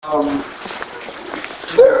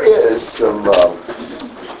There is some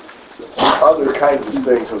other kinds of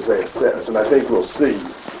things Hosea says, and I think we'll see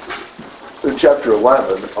in chapter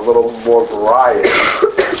 11 a little more variety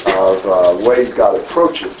of ways God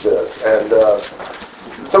approaches this. And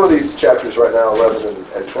some of these chapters right now, 11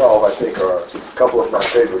 and 12, I think are a couple of my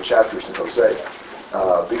favorite chapters in Hosea,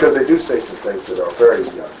 because they do say some things that are very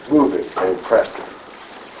moving and impressive.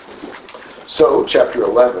 So, chapter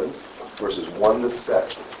 11, verses 1 to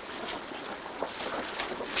 7.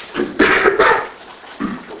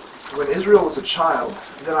 When Israel was a child,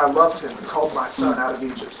 then I loved him and called my son out of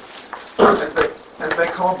Egypt. As they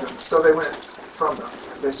called them, so they went from them.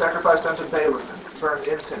 They sacrificed unto Baalim and burned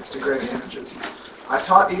incense to graven images. I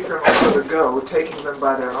taught Ephraim also to go, taking them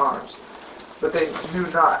by their arms. But they knew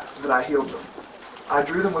not that I healed them. I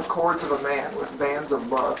drew them with cords of a man, with bands of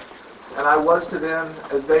love. And I was to them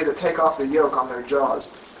as they that take off the yoke on their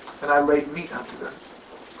jaws. And I laid meat unto them.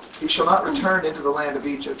 He shall not return into the land of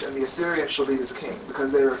Egypt, and the Assyrian shall be his king,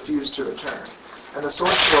 because they refused to return. And the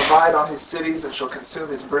sword shall abide on his cities, and shall consume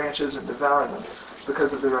his branches, and devour them,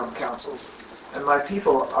 because of their own counsels. And my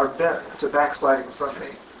people are bent to backsliding from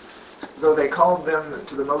me. Though they called them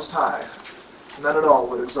to the Most High, none at all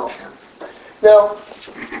would exalt him. Now,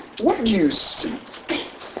 what do you see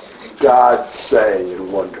God saying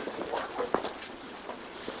in 1 to 4?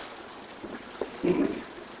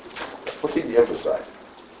 What's he emphasizing?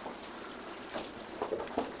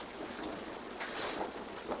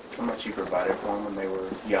 How much you provided for them when they were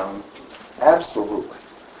young. Absolutely.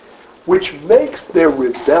 Which makes their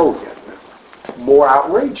rebellion more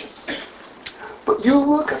outrageous. But you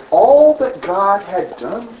look at all that God had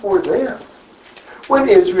done for them. When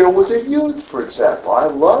Israel was a youth, for example, I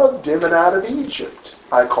loved him, and out of Egypt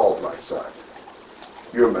I called my son.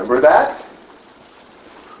 You remember that?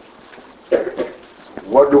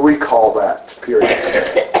 What do we call that period?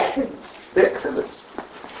 The Exodus.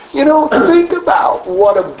 You know, think about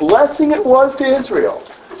what a blessing it was to Israel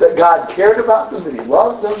that God cared about them, and he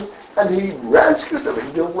loved them, and he rescued them,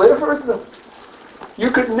 and delivered them.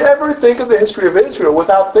 You could never think of the history of Israel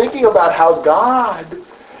without thinking about how God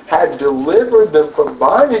had delivered them from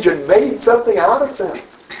bondage and made something out of them.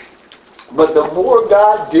 But the more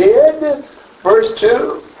God did, verse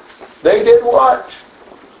 2, they did what?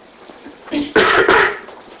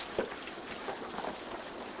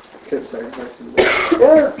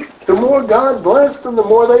 Yeah, the more God blessed them, the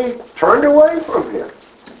more they turned away from him,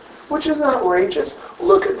 which is outrageous.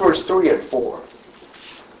 Look at verse 3 and 4.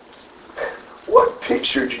 What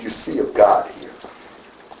picture do you see of God here?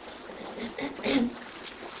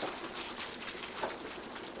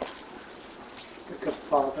 Like a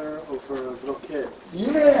father over a little kid.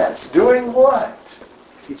 Yes, doing what?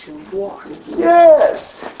 Teaching him to walk.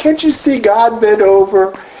 Yes. Can't you see God bent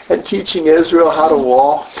over and teaching Israel how to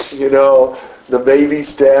walk? You know, the baby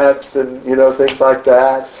steps and, things like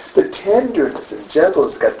that. The tenderness and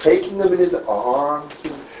gentleness, God taking them in his arms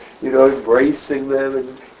and, embracing them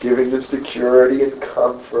and giving them security and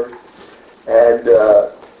comfort. And,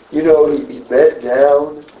 he bent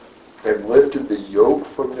down and lifted the yoke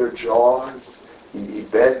from their jaws. He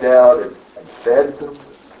bent down and fed them.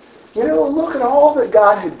 Look at all that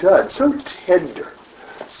God had done. So tender,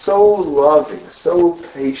 so loving, so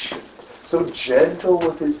patient, so gentle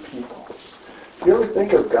with his people. You ever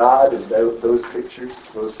think of God in those pictures,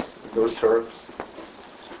 those terms?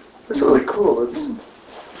 That's really cool, isn't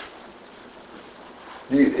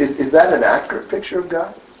it? Is that an accurate picture of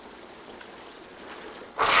God?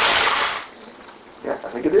 Yeah, I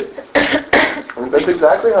think it is. That's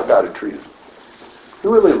exactly how God had treated him. He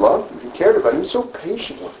really loved him. He cared about him. He was so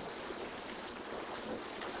patient with him.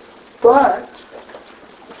 But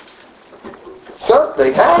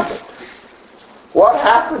something happened. What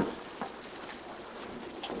happened?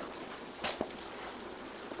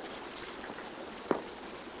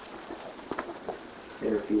 They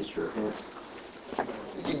refused to repent.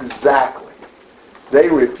 Exactly. They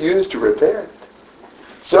refused to repent.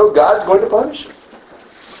 So God's going to punish them.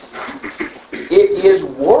 It is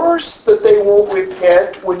worse that they won't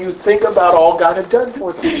repent when you think about all God had done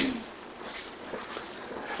for them.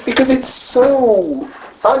 Because it's so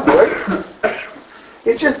ungrateful.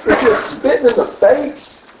 It's just spitting in the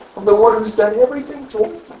face of the one who's done everything for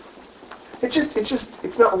them.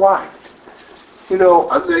 It's not right.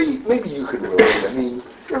 Maybe you can relate. You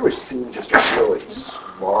ever seen just a really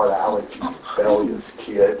smart, alecky, rebellious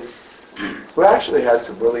kid who actually has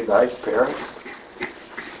some really nice parents?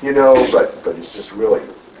 But he's just really,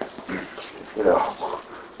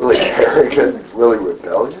 really arrogant, really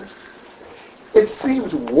rebellious. It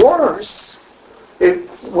seems worse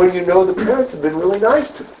when the parents have been really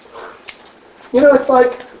nice to them. It's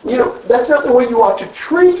like That's not the way you ought to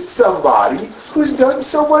treat somebody who's done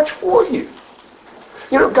so much for you.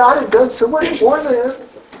 God had done so much for them,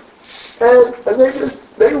 and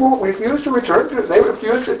they won't refuse to return to Him. They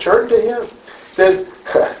refuse to turn to Him. It says,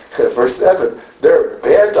 verse 7, they're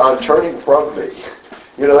bent on turning from me.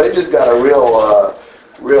 They just got a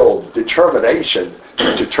real determination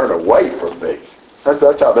to turn away from me.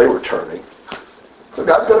 That's how they were turning. So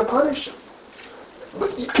God's going to punish them.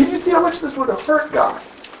 But can you see how much this would have hurt God?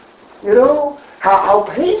 How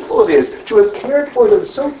painful it is to have cared for them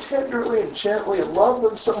so tenderly and gently and loved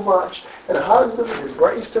them so much and hugged them and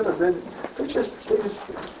embraced them, and then they just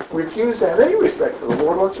refuse to have any respect for the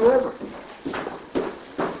Lord whatsoever.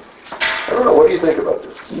 I don't know. What do you think about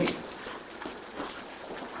this?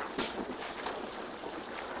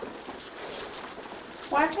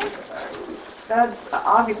 Well, I think that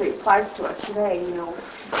obviously applies to us today.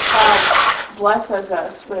 God blesses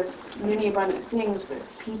us with many abundant things, with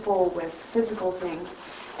people, with physical things,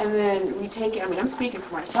 and then we take it. I'm speaking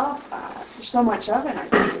for myself. There's so much of it, and I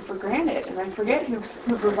take it for granted, and I forget who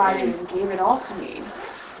provided and gave it all to me.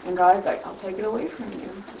 And God's like, I'll take it away from you.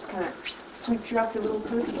 Just kind of sweeps you off your little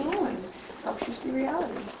pedestal and helps you see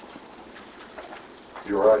reality.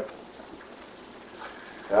 You're right.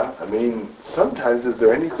 Yeah, sometimes is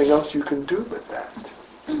there anything else you can do but that?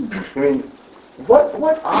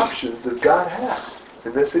 What options does God have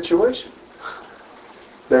in this situation?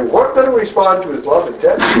 They weren't going to respond to His love and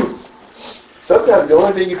tenderness. Sometimes the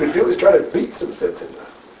only thing you can do is try to beat some sense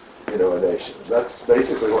into a nation. That's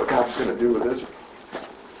basically what God's going to do with Israel.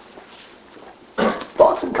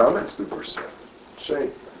 Thoughts and comments through verse 7.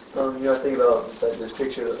 Shane. I think about this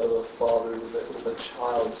picture of a father with a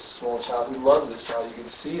child, a small child who loves this child. You can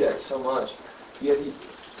see that so much. Yet he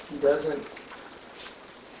doesn't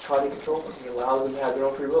try to control them. He allows them to have their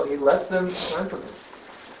own free will. He lets them learn from Him,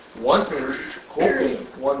 wanting, hoping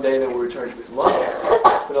one day they will return to His love,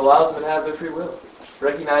 but allows them to have their free will,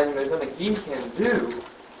 recognizing there's nothing He can do.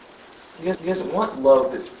 He doesn't want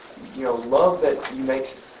love a love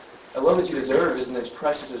that you deserve isn't as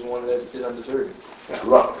precious as one that is undeserving. Yeah,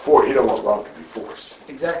 He don't want love to be forced.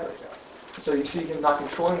 Exactly. So you see Him not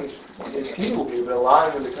controlling his people here, but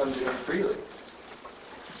allowing them to come to Him freely.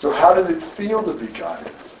 So how does it feel to be God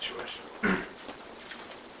in this situation?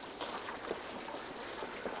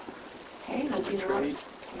 Betrayed.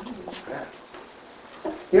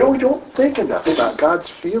 We don't think enough about God's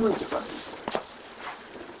feelings about these things.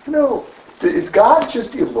 Is God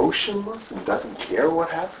just emotionless and doesn't care what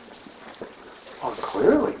happens? Well,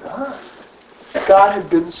 clearly not. God had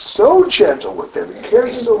been so gentle with them and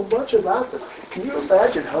cared so much about them. Can you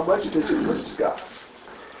imagine how much this hurts God?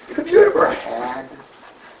 Have you ever had,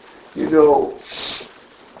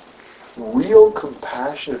 real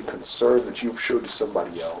compassion and concern that you've showed to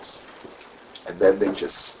somebody else, and then they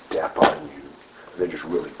just step on you, and they're just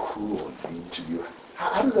really cruel and mean to you?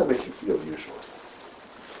 How does that make you feel usually?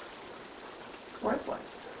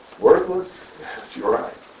 Worthless? You're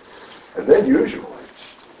right. And then usually,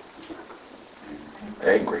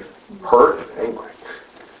 angry. Hurt and angry.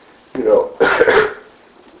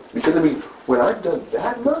 Because when I've done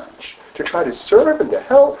that much to try to serve and to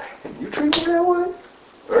help, and you treat me that way,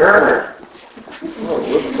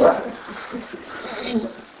 look at that.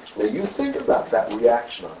 Now you think about that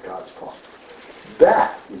reaction on God's part.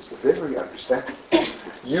 That is very understandable.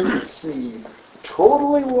 You can see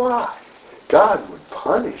totally why God would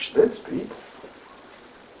punish this people.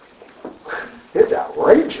 It's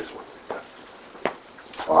outrageous what they've done.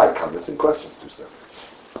 All right, comments and questions through some.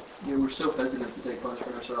 We're so hesitant to take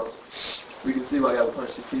punishment ourselves. We can see why God would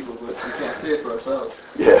punish these people, but we can't see it for ourselves.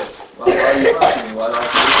 Yes. Why are you punishing me? Why do I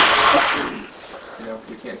have to do it?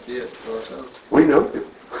 We can't see it for ourselves. We know it.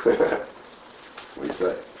 We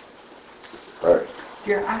say. All right.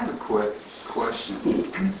 Gary, I have a quick question.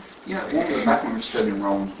 Back when we were studying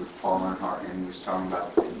Romans with Paul Earnhardt, and he was talking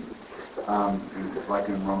about like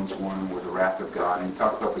in Romans 1 with the wrath of God, and he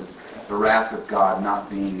talked about the wrath of God not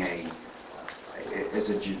being as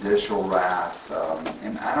a judicial wrath,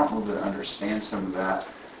 and I don't know that I understand some of that.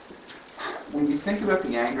 When you think about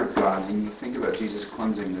the anger of God and you think about Jesus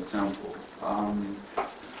cleansing the temple,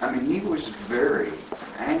 he was very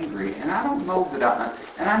angry, and I don't know that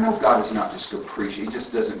and I know God is not just capricious, He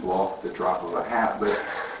just doesn't go off the drop of a hat, but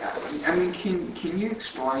can you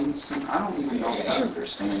explain some, I don't even know if I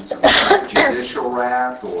understand some judicial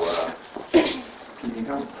wrath, or can you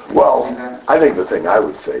help? Well, I think the thing I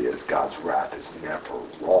would say is God's wrath is never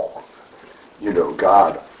wrong.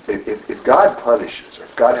 God, if God punishes, or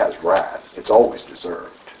if God has wrath, it's always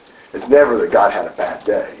deserved. It's never that God had a bad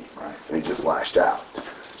day and He just lashed out.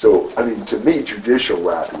 So, to me, judicial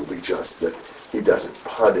wrath would be just that he doesn't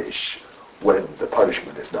punish when the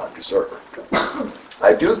punishment is not deserved.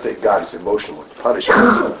 I do think God is emotional with the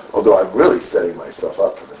punishment, although I'm really setting myself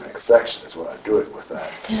up for the next section is what I'm doing with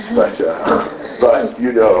that.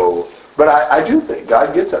 But I do think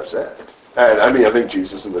God gets upset. And I mean, I think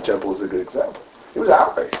Jesus in the temple is a good example. He was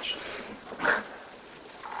outraged.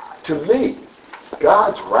 To me,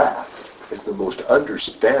 God's wrath is the most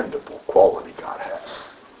understandable quality God has.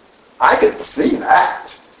 I can see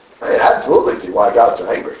that. I can absolutely see why God's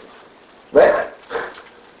angry. Man,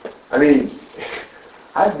 I mean,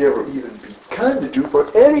 I've never even begun to do for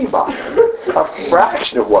anybody a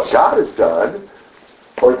fraction of what God has done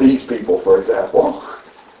for these people, for example.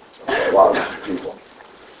 A lot of these people.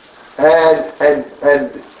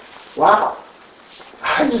 And wow,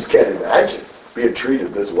 I just can't imagine being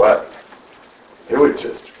treated this way. It would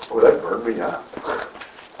just, that burned me up.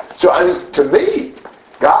 So I mean, to me,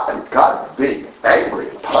 God being angry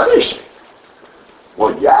and punishing,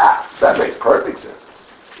 well, yeah, that makes perfect sense.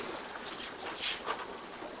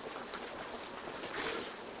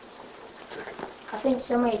 I think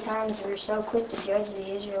so many times we're so quick to judge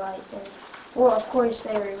the Israelites, and well, of course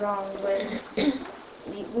they were wrong, but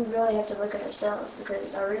we really have to look at ourselves,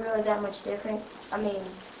 because are we really that much different? I mean,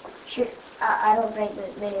 sure, I don't think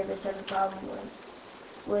that many of us have a problem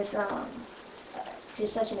with to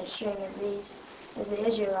such an extreme as the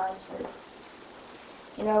Israelites, but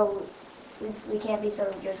you know, we can't be so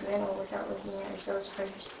judgmental without looking at ourselves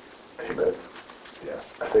first. Amen.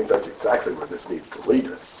 Yes, I think that's exactly where this needs to lead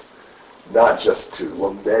us. Not just to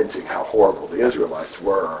lamenting how horrible the Israelites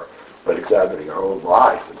were, but examining our own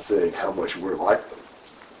life and seeing how much we're like them.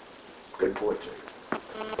 Good point, Jake.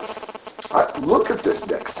 Look at this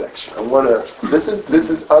next section. This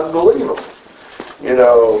is unbelievable. You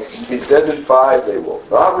know, he says in 5, they will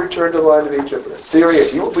not return to the land of Egypt, but Assyria,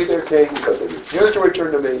 he will be their king, because they refuse to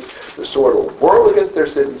return to me. The sword will whirl against their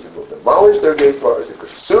cities and will demolish their gate bars and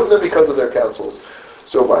consume them because of their counsels.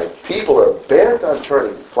 So my people are bent on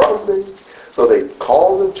turning from me. So they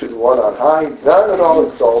call them to the one on high. None at all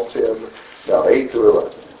exalts him. Now 8 through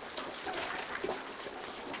 11.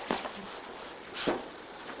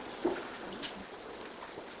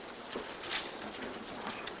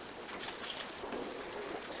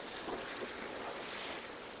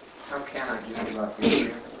 How can I give you up,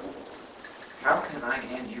 Israel? How can I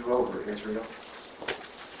hand you over, Israel?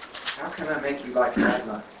 How can I make you like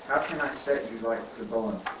Admah? How can I set you like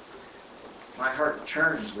Zeboim? My heart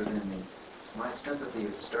churns within me. My sympathy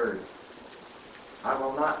is stirred. I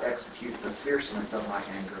will not execute the fierceness of my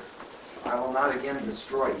anger. I will not again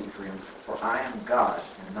destroy Ephraim, for I am God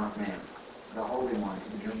and not man, the Holy One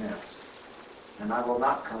in your midst. And I will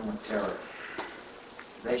not come with terror.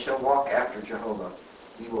 They shall walk after Jehovah.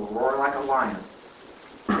 He will roar like a lion.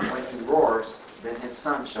 When he roars, then his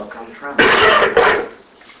sons shall come trembling.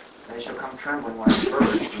 They shall come trembling like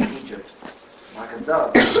birds in Egypt, like a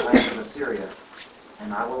dove in the land of Assyria.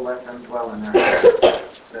 And I will let them dwell in their houses,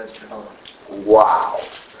 says Jehovah. Wow.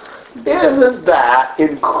 Isn't that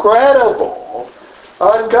incredible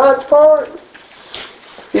on God's part?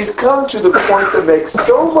 He's come to the point that makes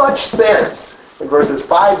so much sense in verses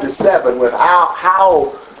 5 to 7 with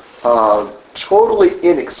how totally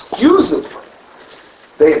inexcusably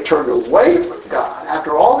they have turned away from God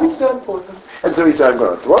after all he's done for them. And so he said, I'm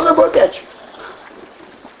going to throw the book at you.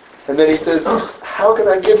 And then he says, how can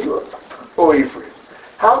I give you up, O Ephraim?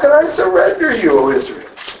 How can I surrender you, O Israel?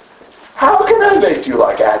 How can I make you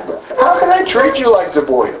like Admah? How can I treat you like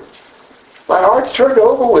Zeboim? My heart's turned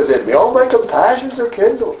over within me. All my compassions are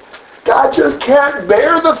kindled. God just can't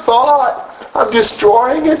bear the thought of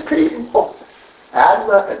destroying his people.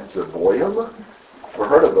 Admah and Zeboim? Ever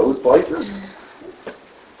heard of those places?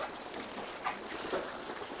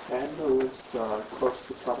 Admah was close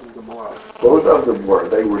to Sodom and Gomorrah. Both of them were.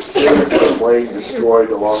 They were cities of the plain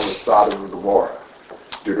destroyed along with Sodom and Gomorrah.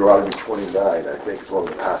 Deuteronomy 29, I think, is one of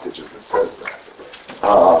the passages that says that.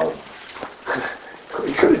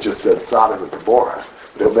 You could have just said Sodom and Gomorrah,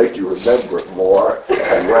 but it'll make you remember it more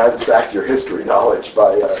and ransack your history knowledge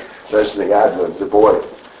by mentioning Admah and Zeboim.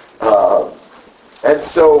 And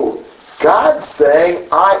so God's saying,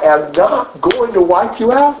 I am not going to wipe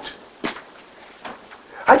you out.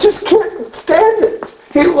 I just can't stand it.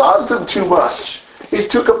 He loves them too much. He's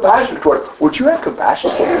too compassionate toward them. Would you have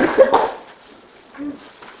compassion for these people?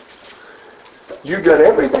 You've done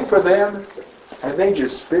everything for them, and they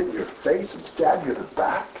just spit in your face and stab you in the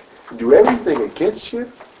back and do everything against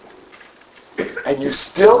you, and you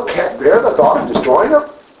still can't bear the thought of destroying them?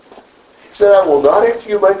 He said, I will not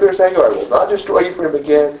execute my fierce anger. I will not destroy Ephraim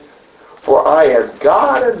again, for I am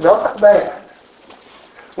God and not man.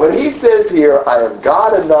 When he says here, I am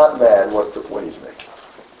God and not man, what's the point he's making?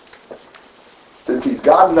 Since he's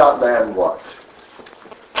God and not man, what?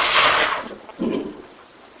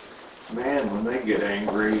 Man, when they get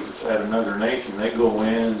angry at another nation, they go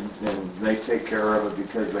in and they take care of it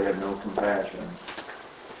because they have no compassion.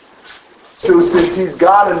 So since he's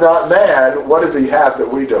God and not man, what does he have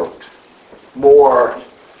that we don't? More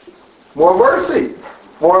mercy,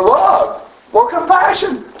 more love, more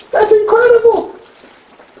compassion. That's incredible.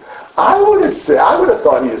 I would have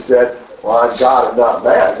thought he'd have said, well, I'm God and not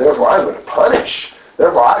man, therefore I'm going to punish.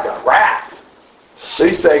 Therefore I got wrath. But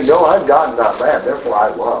he's saying, no, I'm God and not man, therefore I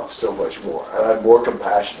love so much more. And I'm more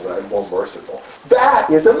compassionate, I'm more merciful. That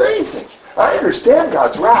is amazing. I understand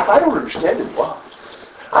God's wrath. I don't understand his love.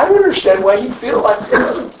 I don't understand why you feel like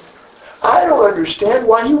this. I don't understand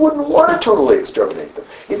why he wouldn't want to totally exterminate them.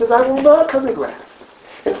 He says, I will not come in wrath.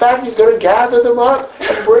 In fact, he's going to gather them up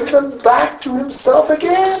and bring them back to himself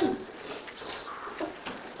again.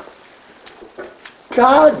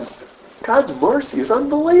 God's mercy is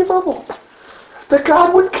unbelievable. That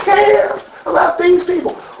God would care about these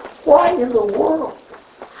people. Why in the world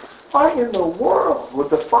would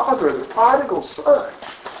the father of the prodigal son,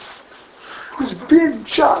 who's been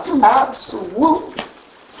just absolute,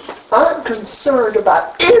 unconcerned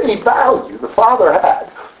about any value the father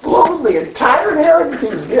had, blown the entire inheritance he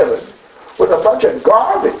was given with a bunch of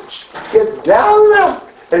garbage, gets down and out,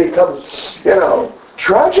 and he comes,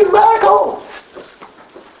 trudging back home.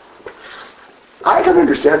 I can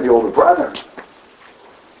understand the older brother.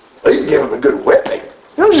 He's giving him a good whipping.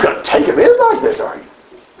 You're not just going to take him in like this, are you?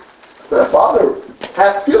 The father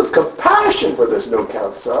feels compassion for this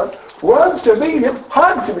no-count son, runs to meet him,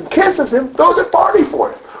 hugs him, and kisses him, throws a party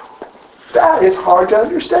for him. That is hard to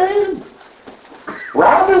understand.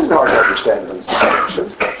 Wrath isn't hard to understand in these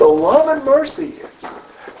situations. The love and mercy is.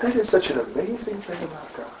 That is such an amazing thing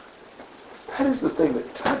about God. That is the thing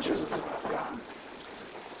that touches us about God.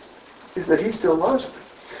 Is that he still loves me.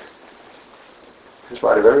 In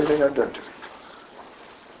spite of everything I've done to him.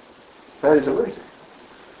 That is amazing.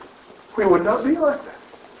 We would not be like that.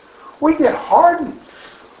 We get hardened.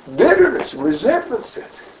 Bitterness and resentment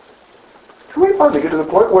sets in. And we finally get to the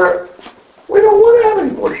point where we don't want to have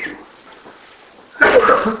any more to do.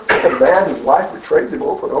 A man whose wife betrays him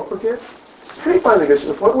over and over again, and he finally gets to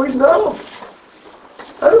the point where he's numb.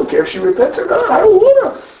 I don't care if she repents or not. I don't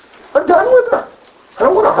want her. I'm done with her. I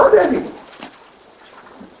don't want to hurt anyone.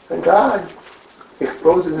 And God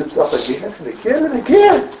exposes himself again and again and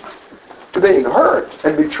again to being hurt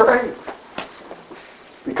and betrayed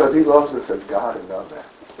because he loves us as God and not man.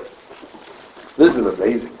 This is an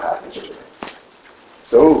amazing passage of it.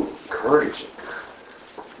 So encouraging.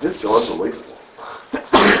 Just so unbelievable.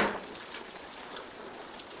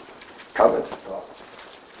 Comments and thoughts?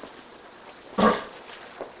 I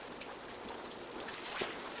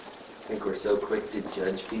think we're so quick to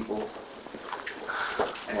judge people.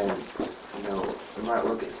 And, we might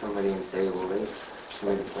look at somebody and say, well, they've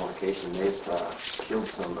committed fornication, they've killed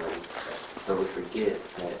somebody. But we forget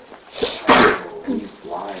that we've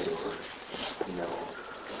lied or,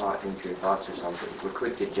 thought impure thoughts or something. We're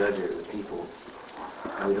quick to judge other people,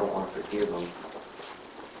 and we don't want to forgive them.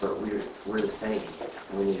 But we're the same.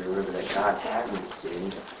 And we need to remember that God hasn't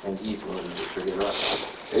sinned, and he's willing to forgive us.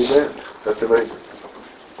 Amen. That's amazing.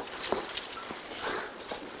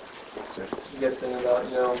 You got to think about,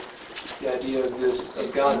 the idea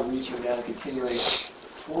of God reaching down continually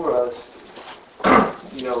for us.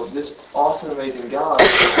 This awesome, amazing God,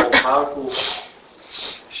 so powerful,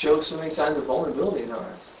 shows so many signs of vulnerability in our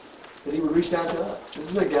lives. That he would reach down to us. This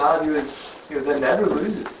is a God who is, that never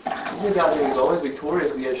loses. This is a God who is always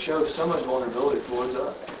victorious, but yet shows so much vulnerability towards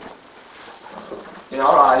us. In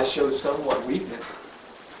our eyes, shows somewhat weakness.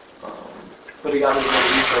 But a God who's going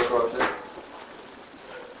to do so for our sake.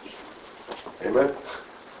 Amen.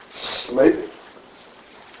 It's amazing.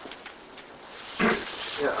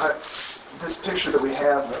 Yeah, this picture that we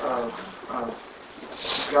have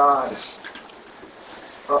of God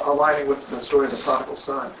aligning with the story of the prodigal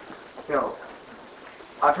son,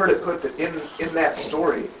 I've heard it put that in that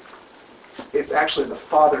story, it's actually the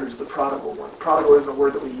father who's the prodigal one. Prodigal isn't a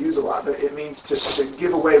word that we use a lot, but it means to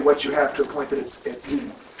give away what you have to a point that it's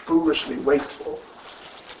foolishly wasteful.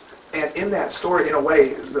 And in that story, in a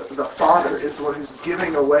way, the father is the one who's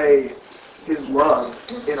giving away his love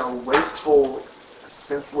in a wasteful,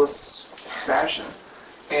 senseless fashion.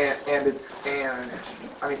 And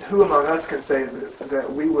I mean, who among us can say that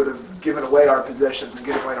we would have given away our possessions and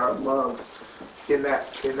given away our love in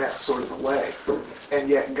that sort of a way? And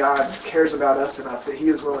yet God cares about us enough that he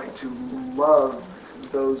is willing to love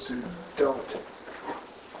those who don't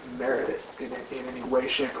merit it in any way,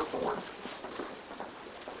 shape, or form.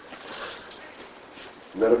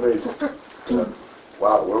 Isn't that amazing?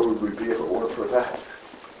 Wow, where would we be if it weren't for that?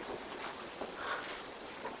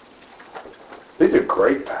 These are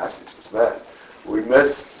great passages, man. We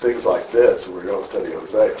miss things like this when we don't study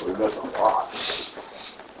Hosea. We miss a lot.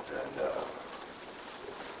 And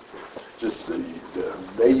just the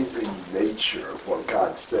amazing nature of what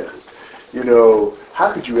God says. You know,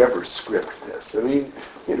 how could you ever script this? I mean,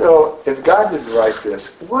 you know, if God didn't write this,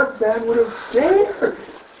 what man would have dared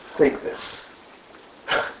think this?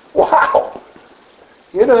 Wow!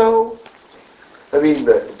 You know, I mean,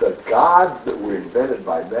 the gods that were invented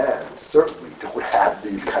by man certainly don't have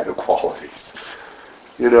these kind of qualities.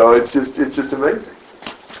 You know, it's just amazing.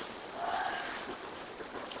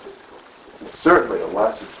 It's certainly a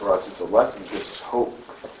lesson for us. It's a lesson that gives us hope.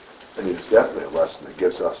 And it is definitely a lesson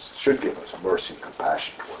that should give us mercy and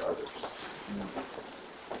compassion toward others.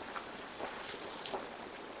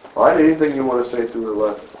 All right, anything you want to say through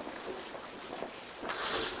 11?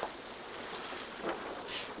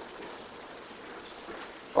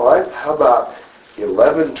 All right, how about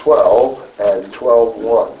 11:12 and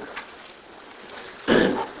 12:1?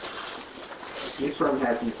 Ephraim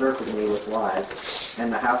has encircled me with lies,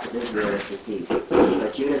 and the house of Israel is deceived.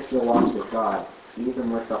 But Judah still walks with God, even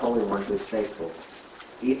with the Holy One who is faithful.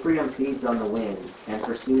 Ephraim feeds on the wind, and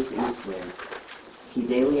pursues the east wind. He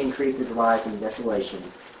daily increases lies and desolation.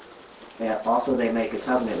 And also they make a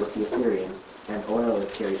covenant with the Assyrians, and oil is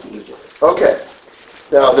carried to Egypt. Okay.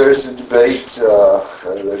 Now there's a debate,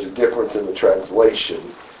 there's a difference in the translation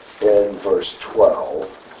in verse 12.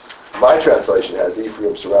 My translation has,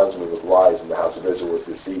 Ephraim surrounds me with lies, and the house of Israel with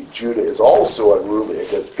deceit. Judah is also unruly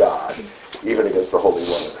against God, even against the Holy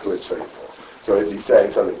One who is faithful. So is he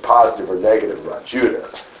saying something positive or negative about Judah?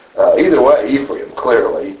 Either way, Ephraim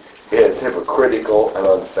clearly is hypocritical and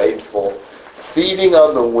unfaithful, feeding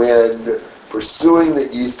on the wind, pursuing the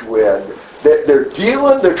east wind. They're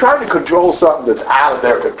trying to control something that's out of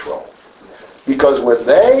their control. Because when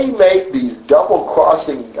they make these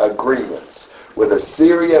double-crossing agreements with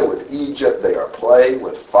Assyria, with Egypt, they are playing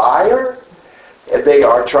with fire, and they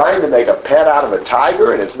are trying to make a pet out of a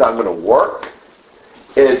tiger, and it's not going to work.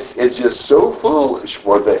 It's just so foolish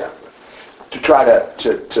for them to try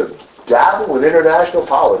to dabble with international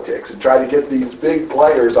politics and try to get these big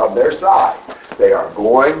players on their side. They are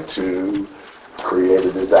going to create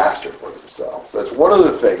a disaster for themselves. That's one of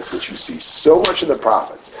the things that you see so much in the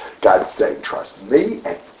prophets. God's saying, trust me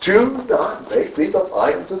and do not make these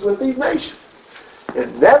alliances with these nations. It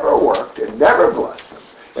never worked. It never blessed them.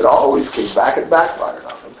 It always came back and backfired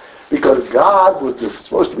on them because God was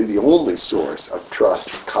supposed to be the only source of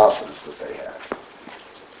trust and confidence that they had.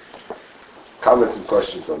 Comments and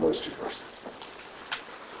questions on those two verses?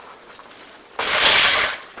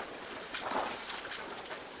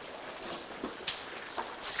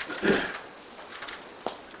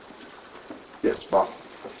 Yes, Bob.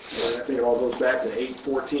 And I think it all goes back to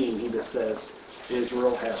 8:14. He just says,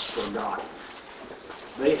 Israel has forgotten.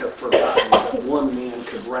 They have forgotten that one man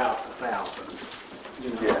could rout 1,000.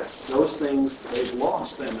 You know, yes. Those things, they've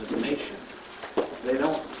lost them as a nation. They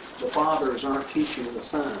don't, the fathers aren't teaching the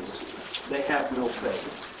sons. They have no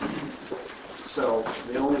faith. So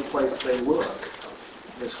the only place they look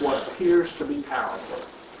is what appears to be powerful,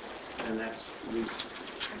 and that's these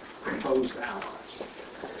proposed allies.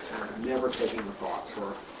 Never taking a thought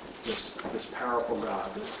for this powerful God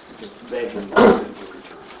that's begging them to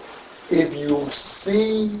return. If you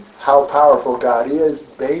see how powerful God is,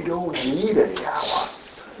 they don't need any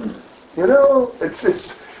allies. You know,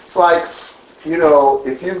 it's like, you know,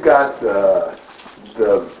 if you've got the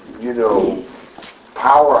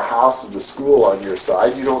powerhouse of the school on your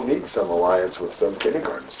side, you don't need some alliance with some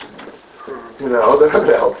kindergarten student. You know, they're not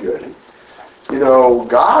going to help you any. You know,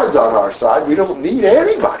 God's on our side. We don't need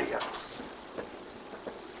anybody else.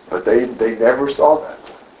 But they never saw that.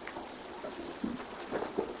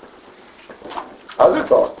 Other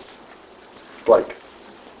thoughts? Blake.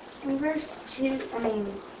 In verse 2,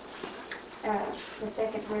 the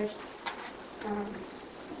second verse,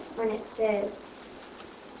 when it says,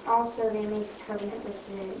 also they make a covenant with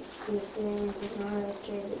the Assyrians and oil is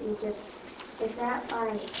carried to Egypt, is that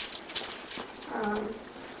like,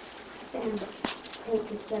 them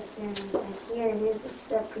taking stuff down and like, here's the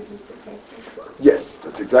stuff could you protect them? Yes,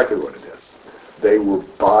 that's exactly what it is. They were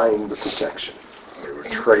buying the protection. They were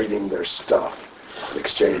trading their stuff in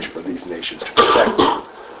exchange for these nations to protect them,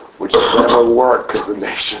 which never worked because the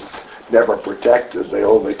nations never protected. They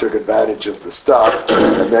only took advantage of the stuff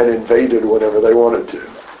and then invaded whenever they wanted to.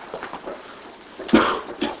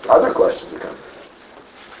 Other questions or comments?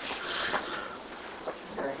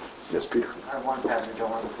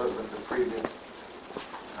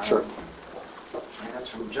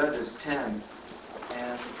 Judges 10,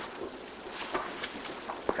 and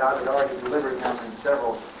God had already delivered them in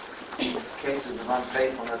several cases of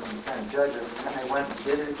unfaithfulness and sin. Judges, and then they went and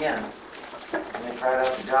did it again. And they cried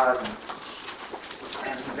out to God,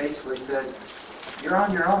 and he basically said, "You're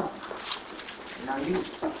on your own.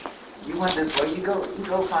 You went this way. You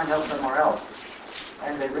go find help somewhere else."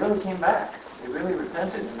 And they really came back. They really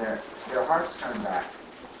repented, and their hearts turned back.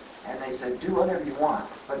 And they said, "Do whatever you want,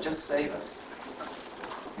 but just save us."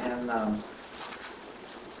 And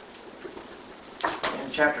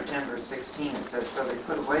in chapter 10, verse 16, it says, "So they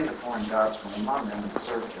put away the foreign gods from among them and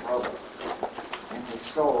served Jehovah. And his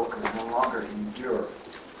soul could no longer endure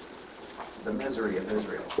the misery of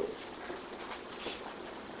Israel."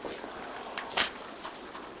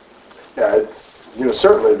 Yeah, it's,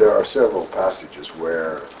 certainly there are several passages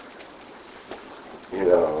where,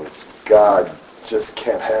 God just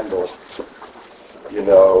can't handle,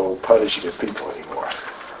 punishing his people anymore.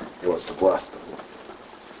 He wants to bless them.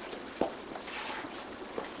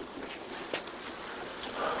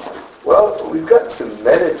 Well, we've got some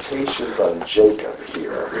meditations on Jacob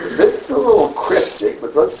here. This is a little cryptic,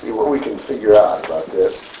 but let's see what we can figure out about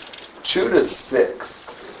this.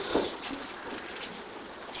 2-6.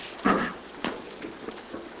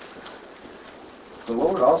 The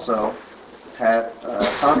Lord also had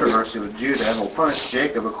controversy with Judah and will punish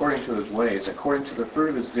Jacob according to his ways, according to the fruit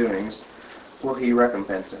of his doings will he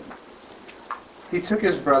recompense him. He took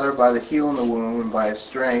his brother by the heel in the womb, and by his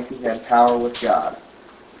strength he had power with God.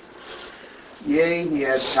 Yea, he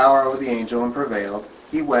had power over the angel and prevailed.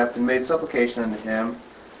 He wept and made supplication unto him.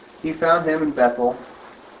 He found him in Bethel,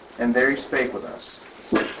 and there he spake with us.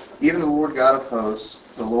 Even the Lord God of hosts,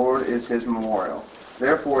 the Lord is his memorial.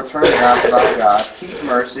 Therefore turn not to thy God, keep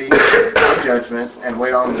mercy and judgment, and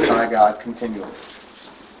wait on thy God continually.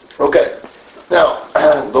 Okay. Now,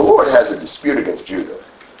 the Lord has a dispute against Judah,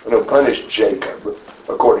 and he'll punish Jacob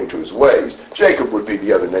according to his ways. Jacob would be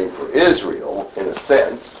the other name for Israel, in a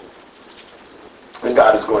sense. And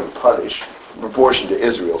God is going to punish in proportion to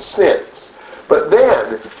Israel's sins. But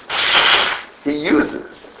then, he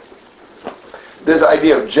uses this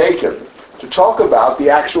idea of Jacob to talk about the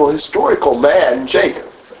actual historical man, Jacob.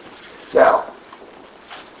 Now,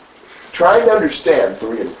 trying to understand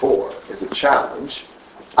 3 and 4 is a challenge.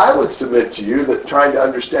 I would submit to you that trying to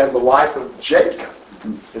understand the life of Jacob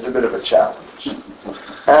is a bit of a challenge.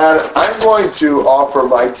 And I'm going to offer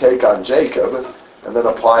my take on Jacob and then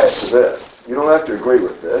apply it to this. You don't have to agree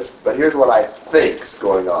with this, but here's what I think's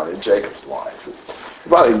going on in Jacob's life. You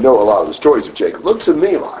probably know a lot of the stories of Jacob. Looks to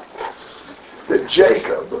me like that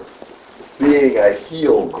Jacob, being a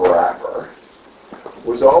heel grabber,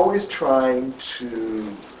 was always trying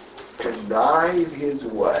to connive his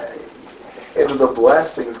way into the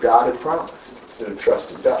blessings God had promised instead of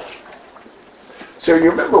trusting God. So you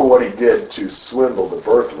remember what he did to swindle the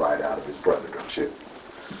birthright out of his brother, don't you?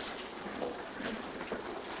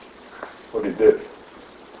 What he did?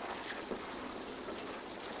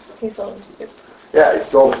 He sold him soup. Yeah, he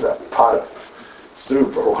sold that pot of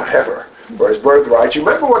soup or whatever for his birthright. You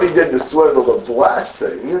remember what he did to swindle the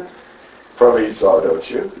blessing from Esau, don't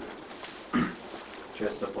you?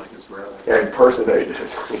 Dressed up like his brother. And impersonated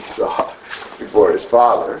Esau before his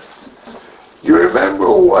father. You remember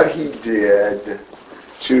what he did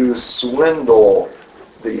to swindle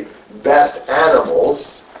the best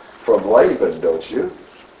animals from Laban, don't you?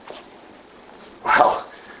 Well,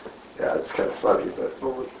 yeah, it's kind of funny, but...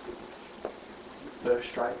 The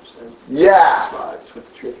stripes and yeah, spots with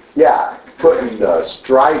the tree. Yeah, putting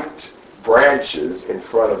striped branches in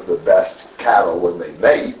front of the best cattle when they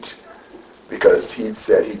mate, because he'd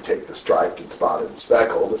said he'd take the striped and spotted and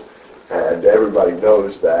speckled, and everybody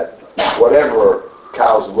knows that whatever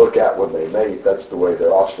cows look at when they mate, that's the way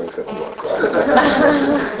their offspring's going to look, right?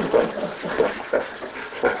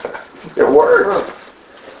 It worked.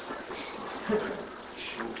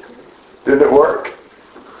 Didn't it work?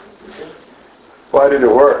 Why did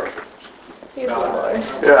it work?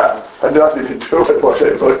 Yeah, had nothing to do with what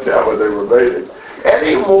they looked at when they were mating.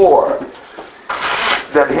 Any more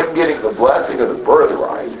than him getting the blessing of the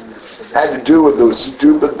birthright had to do with those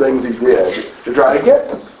stupid things he did to try to get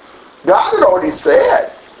them. God had already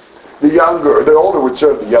said the older would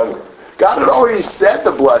serve the younger. God had already said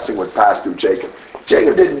the blessing would pass through Jacob.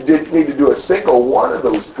 Jacob didn't need to do a single one of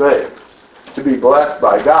those things to be blessed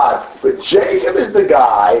by God. But Jacob is the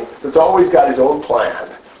guy that's always got his own plan,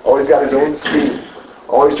 always got his own scheme,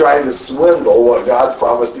 always trying to swindle what God's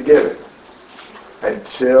promised to give him.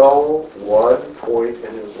 Until one point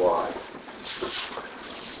in his life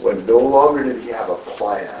when no longer did he have a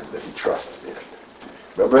plan that he trusted in.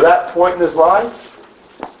 Remember that point in his life?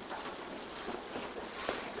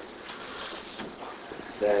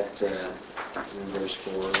 that in verse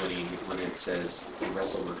 4 when it says he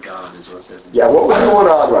wrestled with God is what it says. Yeah, what was going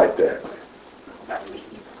on right there?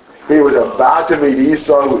 He was about to meet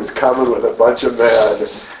Esau, who was coming with a bunch of men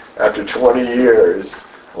after 20 years.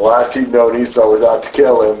 The last he'd known, Esau was out to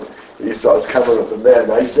kill him. Esau's coming with the men.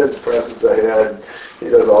 Now he sends presents ahead. He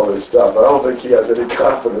does all this stuff. I don't think he has any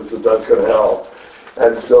confidence that that's going to help.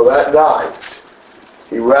 And so that night,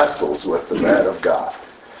 he wrestles with the man of God.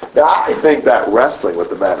 Now, I think that wrestling with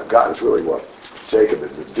the man of God is really what Jacob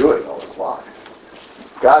had been doing all his life.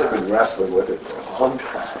 God had been wrestling with him for a long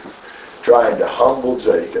time, trying to humble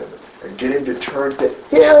Jacob and get him to turn to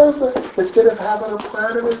him instead of having a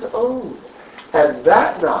plan of his own. And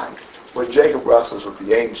that night, when Jacob wrestles with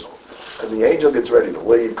the angel, and the angel gets ready to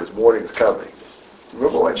leave because morning's coming,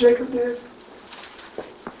 remember what Jacob did?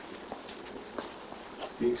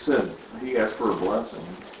 He said he asked for a blessing.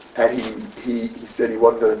 And he said he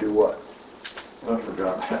wasn't going to do what? I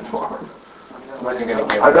forgot that part. Wasn't going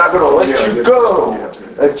to give I'm not going to let you go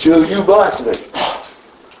until you bless me.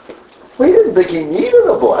 Well, he didn't think he needed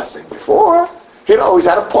a blessing before. He'd always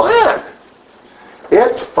had a plan.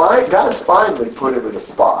 It's fine. God's finally put him in a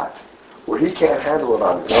spot where he can't handle it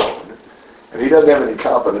on his own, and he doesn't have any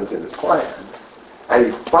confidence in his plan. And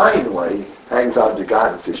he finally hangs on to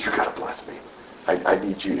God and says, "You got to bless me. I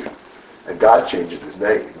need you." And God changes his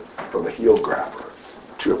name from a heel grabber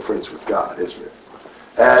to a prince with God, Israel.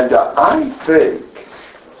 And I think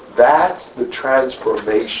that's the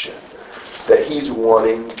transformation that he's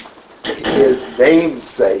wanting his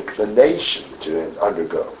namesake, the nation, to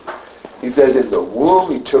undergo. He says, in the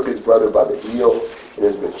womb he took his brother by the heel. In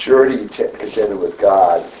his maturity he contended with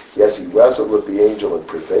God. Yes, he wrestled with the angel and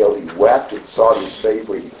prevailed. He wept and sought his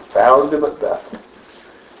favor. He found him at Bethel.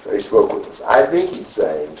 There he spoke with us. I think he's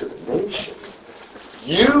saying to the nation,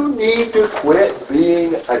 you need to quit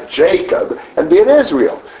being a Jacob and be an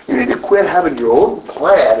Israel. You need to quit having your own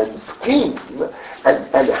plan and scheme and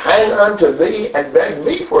hang on to me and beg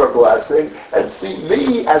me for a blessing and see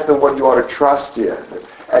me as the one you ought to trust in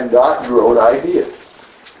and not your own ideas.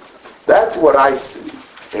 That's what I see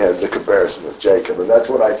in the comparison with Jacob, and that's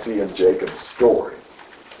what I see in Jacob's story.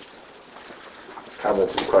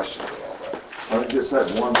 Comments and questions on all that? I just had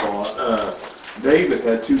one thought. David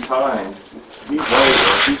had 2 times. He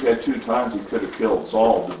had 2 times he could have killed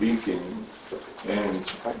Saul to be king.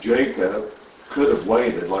 And Jacob could have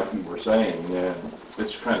waited, like you were saying. And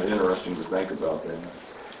it's kind of interesting to think about that.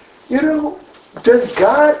 You know, does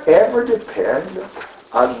God ever depend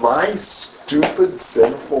on my stupid,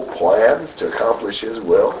 sinful plans to accomplish his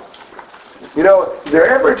will? You know, is there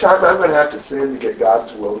ever a time I'm going to have to sin to get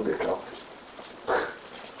God's will to be accomplished?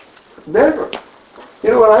 Never. You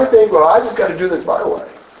know, when I think, well, I just got to do this my way.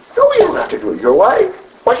 No, you don't have to do it your way.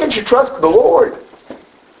 Why can't you trust the Lord?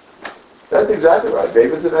 That's exactly right.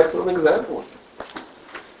 David's an excellent example.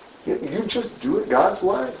 You just do it God's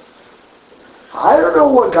way. I don't know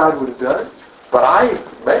what God would have done, but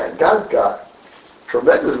God's got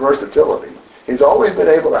tremendous versatility. He's always been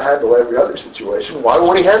able to handle every other situation. Why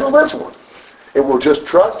won't he handle this one? And we'll just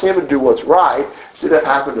trust him and do what's right instead of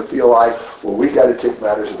having to feel like, well, we got to take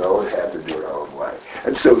matters in our own hands and do it our own way.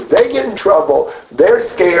 And so they get in trouble, they're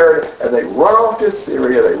scared, and they run off to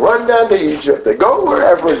Syria, they run down to Egypt, they go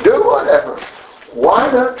wherever, do whatever. Why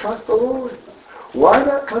not trust the Lord? Why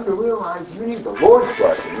not come to realize you need the Lord's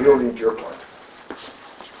blessing, you don't need your blessing?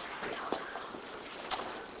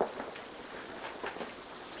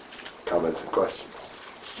 Comments and questions?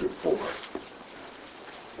 Group 4.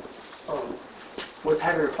 With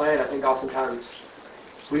having a plan, I think oftentimes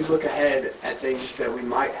we look ahead at things that we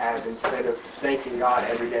might have instead of thanking God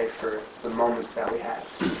every day for the moments that we have.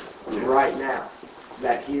 Right now,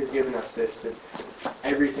 that he has given us this, that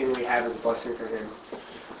everything we have is a blessing from him,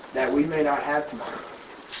 that we may not have tomorrow.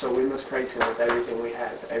 So we must praise him with everything we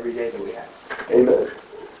have, every day that we have. Amen.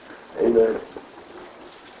 Amen.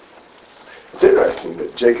 It's interesting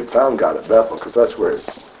that Jacob found God at Bethel because that's where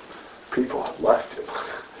his people had left him.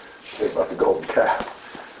 Think about the golden calf.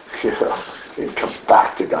 You know, he'd come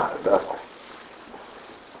back to God at Bethel.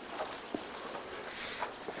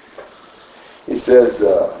 He says,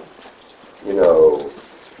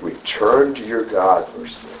 return to your God,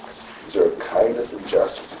 verse 6. Observe kindness and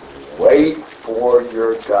justice. Wait for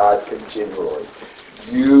your God continually.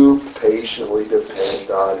 You patiently depend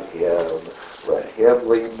on him. Let him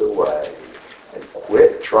lead the way. And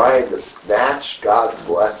quit trying to snatch God's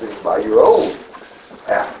blessings by your own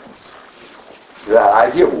efforts. That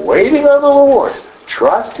idea of waiting on the Lord.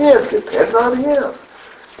 Trust him. Depend on him.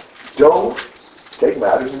 Don't take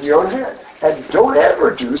matters in your own hands. And don't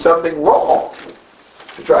ever do something wrong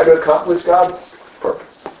to try to accomplish God's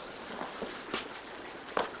purpose.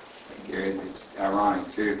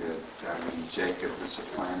 too, that Jacob, the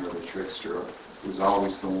supplanter, the trickster, was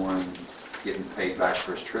always the one getting paid back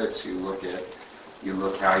for his tricks. You look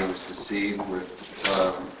how he was deceived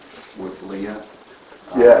with Leah.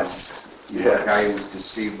 Yes. You look how he was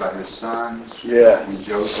deceived by his sons. Yes.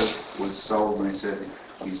 When Joseph was sold, when he said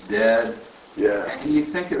he's dead. Yes. And you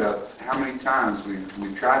think about how many times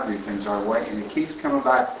we've tried to do things our way, and it keeps coming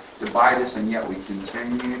back to bite us, and yet we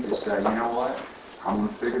continue to say, you know what? I'm going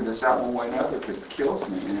to figure this out one way or another because it kills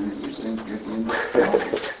me, and it usually ends up killing me.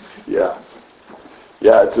 Yeah.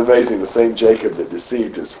 Yeah, it's amazing. The same Jacob that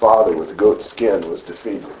deceived his father with goat skin was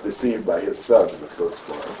deceived by his son with goat's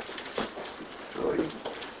blood. Really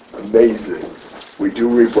amazing. We do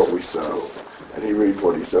reap what we sow, and he reaped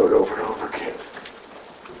what he sowed over and over again.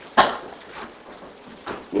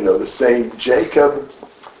 You know, the same Jacob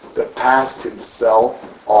that passed himself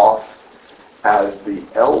off as the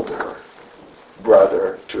elder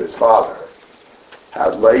brother to his father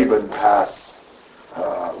had Laban pass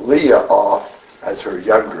Leah off as her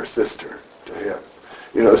younger sister to him.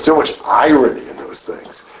 You know, there's so much irony in those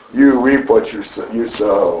things. You reap what you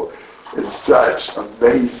sow in such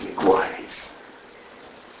amazing ways.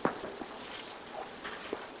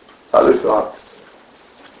 Other thoughts?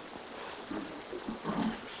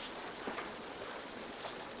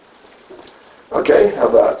 Okay, how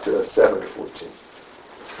about 7 to 14?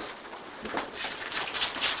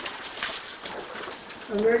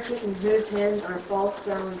 A merchant in whose hands are false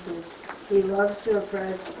balances. He loves to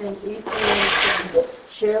oppress, and eats and said,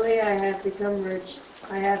 surely I have become rich.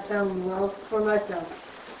 I have found wealth for myself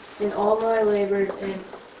in all my labors, and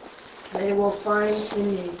they will find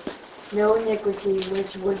in me no iniquity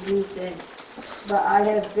which would be sin. But I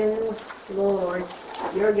have been with the Lord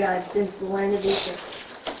your God since the land of Egypt.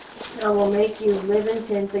 I will make you live in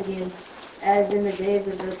tents again, as in the days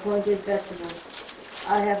of the appointed festivals.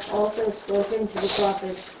 I have also spoken to the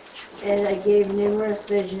prophets, and I gave numerous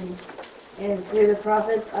visions, and through the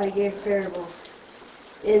prophets I gave parables.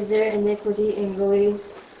 Is there iniquity in Gilead?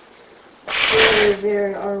 Surely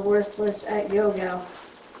there are worthless at Gilgal.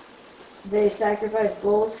 They sacrifice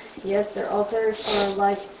bulls, yes, their altars are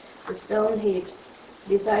like the stone heaps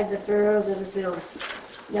beside the furrows of the field.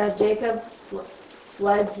 Now Jacob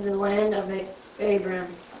fled to the land of Abraham,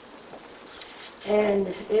 and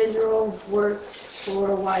Israel worked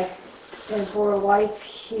for a wife, and for a wife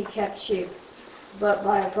he kept sheep. But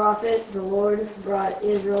by a prophet the Lord brought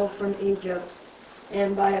Israel from Egypt,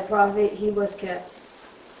 and by a prophet he was kept.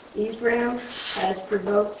 Ephraim has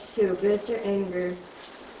provoked to bitter anger,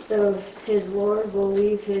 so his Lord will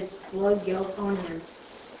leave his blood guilt on him,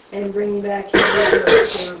 and bring back his Israel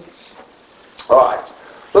to him. All right,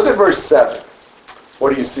 look at verse 7.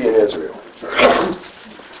 What do you see in Israel?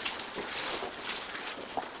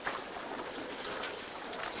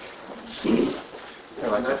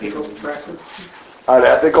 Unethical practices.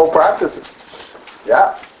 Unethical practices.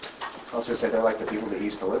 Yeah. I was going to say they're like the people that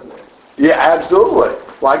used to live there. Yeah, absolutely.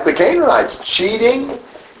 Like the Canaanites, cheating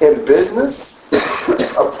in business,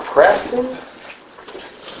 oppressing.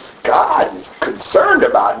 God is concerned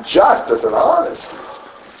about justice and honesty.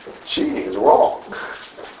 Cheating is wrong.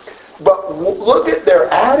 But look at their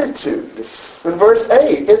attitude in verse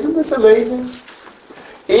 8. Isn't this amazing?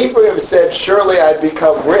 Ephraim said, surely I'd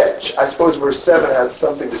become rich. I suppose verse 7 has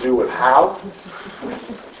something to do with how.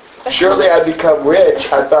 Surely I'd become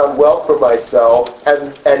rich. I found wealth for myself.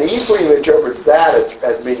 And Ephraim interprets that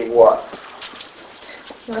as meaning what?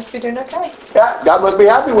 You must be doing okay. Yeah, God must be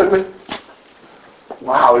happy with me.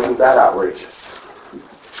 Wow, isn't that outrageous?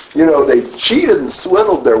 You know, they cheated and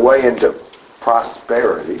swindled their way into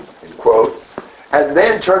prosperity, in quotes, and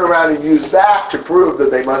then turn around and use that to prove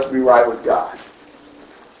that they must be right with God.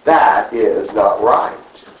 That is not right.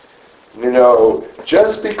 You know,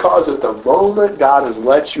 just because at the moment God has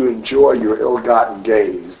let you enjoy your ill-gotten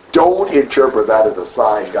gains, don't interpret that as a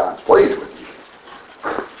sign God's pleased with you.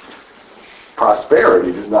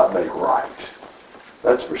 Prosperity does not make right.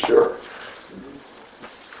 That's for sure.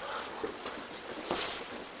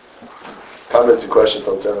 Comments and questions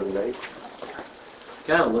on 7 and 8?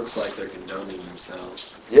 Kind of looks like they're condoning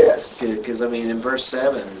themselves. Yes. Because, I mean, in verse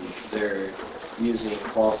 7, they're using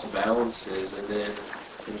false balances, and then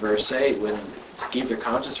in verse 8, when to keep their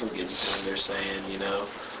conscience from getting sin, they're saying, you know,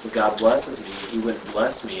 if God blesses me, he wouldn't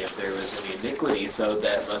bless me if there was any iniquity, so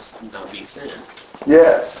that must not be sin.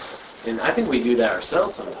 Yes. And I think we do that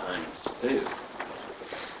ourselves sometimes, too.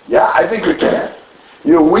 Yeah, I think we can.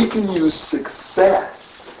 You know, we can use success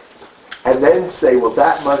and then say, well,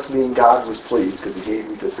 that must mean God was pleased because he gave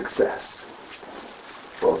me the success.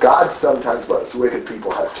 Well, God sometimes lets wicked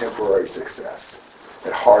people have temporary success.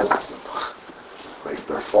 It hardens them, makes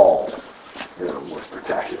their fall more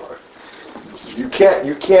spectacular. You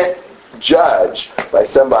can't judge by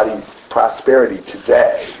somebody's prosperity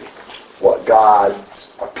today what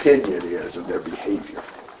God's opinion is of their behavior.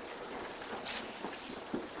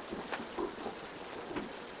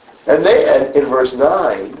 And in verse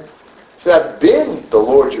 9, said, I've been the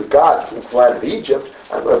Lord your God since the land of Egypt.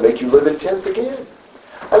 I'm going to make you live in tents again.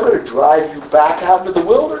 I'm going to drive you back out into the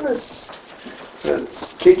wilderness. I'm going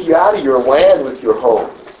to kick you out of your land with your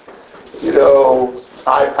homes.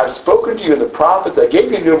 I've spoken to you in the prophets. I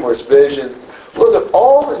gave you numerous visions. Look at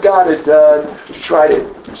all that God had done to try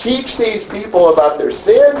to teach these people about their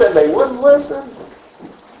sins, and they wouldn't listen.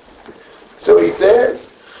 So he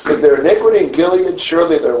says, because their iniquity in Gilead,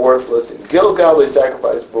 surely they're worthless. In Gilgal they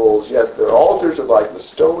sacrifice bulls, yet their altars are like the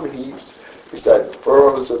stone heaps beside the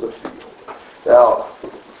furrows of the field. Now,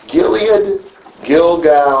 Gilead,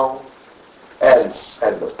 Gilgal, and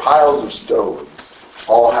the piles of stones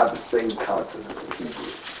all have the same consonants in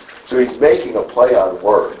Hebrew. So he's making a play on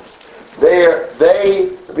words.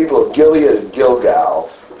 The people of Gilead and Gilgal,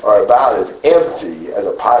 are about as empty as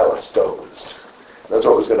a pile of stones. That's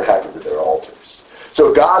what was going to happen to their altars.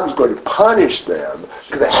 So God was going to punish them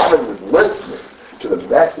because they haven't been listening to the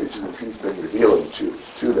message that he's been revealing to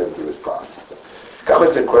them through his prophets.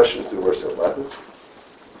 Comments and questions through verse 11?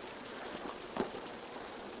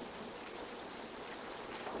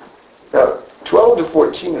 Now, 12 to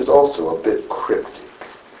 14 is also a bit cryptic.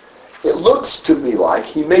 It looks to me like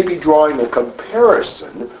he may be drawing a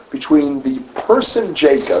comparison between the person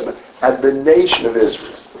Jacob and the nation of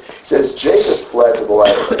Israel. He says Jacob fled to the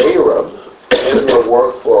land of Aram, and Israel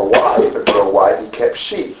worked for a wife, and for a wife he kept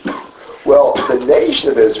sheep. Well, the nation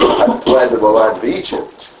of Israel had fled to the land of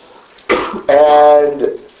Egypt,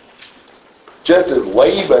 and just as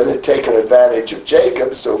Laban had taken advantage of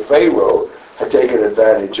Jacob, so Pharaoh had taken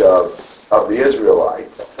advantage of the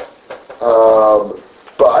Israelites.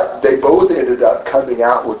 But they both ended up coming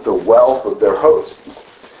out with the wealth of their hosts.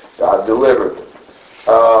 God delivered them.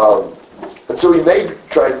 And so he may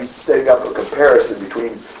try to be setting up a comparison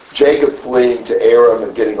between Jacob fleeing to Aram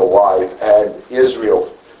and getting a wife and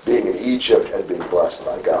Israel being in Egypt and being blessed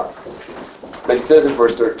by God. But he says in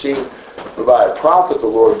verse 13, for by a prophet the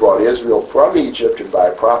Lord brought Israel from Egypt, and by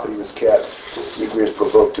a prophet he was kept. Ephraim is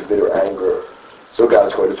provoked to bitter anger, so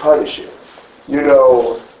God's going to punish him.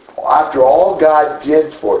 After all God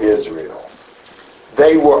did for Israel,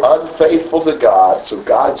 they were unfaithful to God, so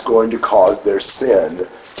God's going to cause their sin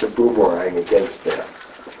to boomerang against them.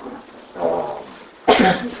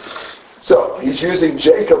 So he's using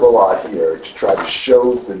Jacob a lot here to try to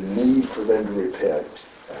show the need for them to repent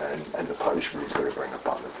and the punishment he's going to bring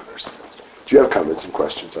upon them for their sin. Do you have comments and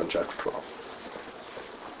questions on chapter 12?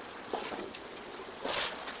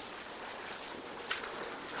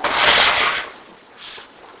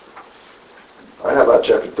 All right, how about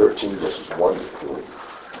chapter 13, verses 1 to 3?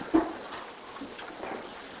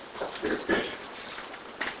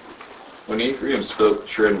 When Ephraim spoke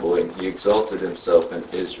trembling, he exalted himself in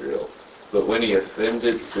Israel. But when he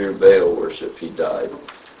offended through Baal worship, he died.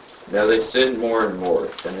 Now they sin more and more,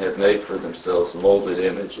 and have made for themselves molded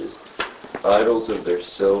images, idols of their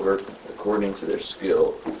silver, according to their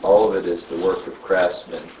skill. All of it is the work of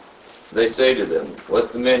craftsmen. They say to them,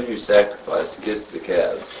 let the men who sacrifice kiss the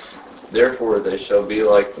calves. Therefore they shall be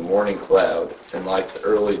like the morning cloud, and like the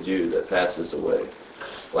early dew that passes away,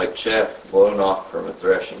 like chaff blown off from a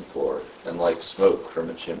threshing floor, and like smoke from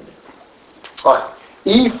a chimney.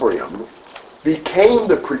 Ephraim became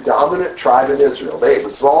the predominant tribe in Israel. They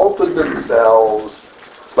exalted themselves,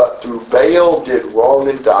 but through Baal did wrong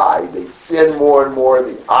and died. They sinned more and more.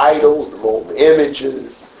 The idols, the molten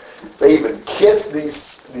images. They even kissed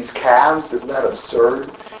these calves. Isn't that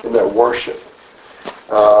absurd in their worship?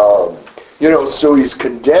 So he's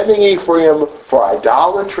condemning Ephraim for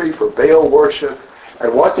idolatry, for Baal worship.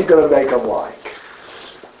 And what's he going to make them like?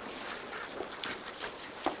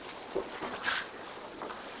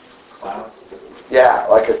 Cloud? Yeah,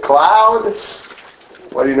 like a cloud.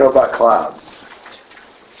 What do you know about clouds?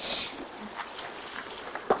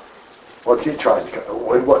 What's he trying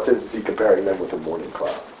to... In what sense is he comparing them with a morning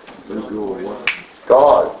cloud?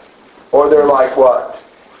 Gone. Or they're like what?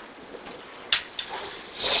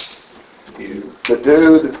 The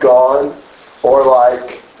dew that's gone. Or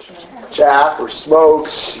like chaff or smoke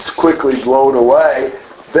is quickly blown away.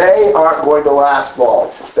 They aren't going to last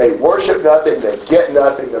long. They worship nothing, they get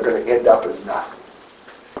nothing, they're going to end up as nothing.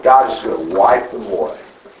 God is going to wipe them away.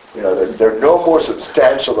 They're no more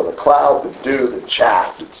substantial than a cloud, than dew, than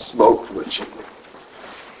chaff, than smoke from a chimney.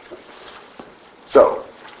 So,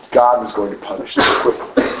 God was going to punish them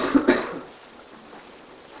quickly.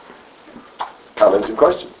 Comments and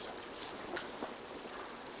questions?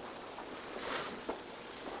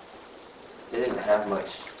 have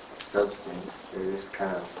much substance. They're just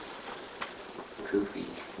kind of poofy,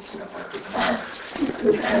 like a cow.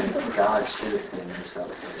 And God should have been their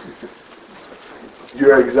substance.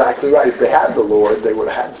 You're exactly right. If they had the Lord, they would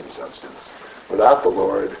have had some substance. Without the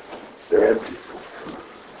Lord, they're empty.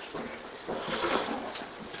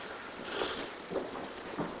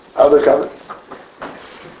 Other comments?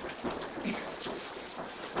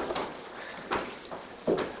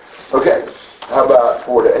 Okay. How about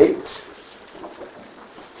 4 to 8?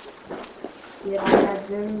 Yet I have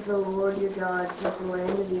been the Lord your God since the land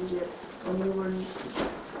of Egypt, and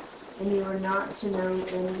you were not to know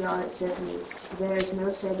any God except me. There is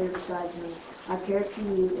no Savior besides me. I cared for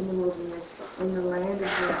you in the wilderness, in the land of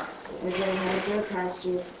Egypt. As they had their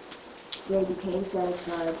pasture, they became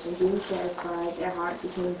satisfied, and being satisfied, their heart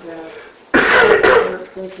became proud.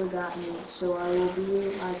 They forgot me, so I will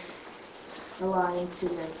be like a lion to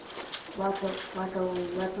them. Like a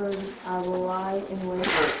leopard, I will lie in wait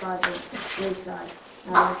by the wayside.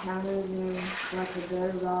 I will counter them like a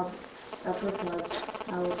bear robbed of her cubs.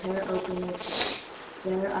 I will tear open their chests.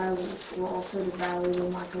 There I will also devour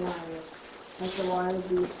them like a lioness, like a wild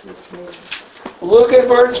beast will tear them. Look at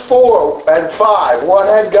verse 4 and 5. What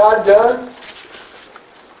had God done?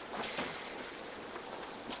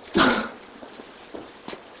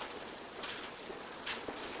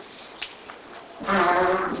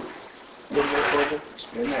 It's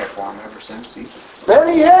been there for him ever since Egypt. Then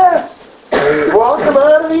he has. Brought them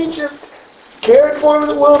out of Egypt, cared for them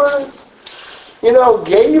in the wilderness,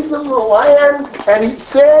 gave them the land, and he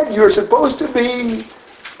said, I'm supposed to be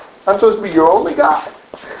your only God.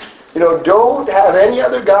 Don't have any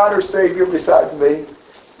other God or Savior besides me.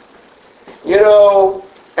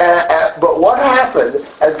 But what happened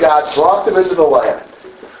as God brought them into the land?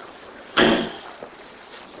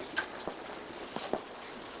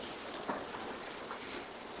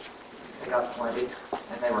 They got plenty,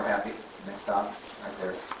 and they were happy, and they stopped right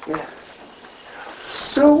there. Yes.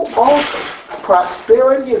 So often,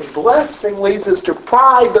 prosperity and blessing leads us to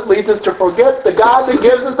pride that leads us to forget the God that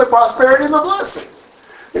gives us the prosperity and the blessing.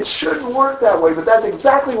 It shouldn't work that way, but that's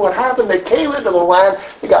exactly what happened. They came into the land,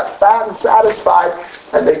 they got fat and satisfied,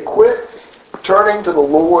 and they quit turning to the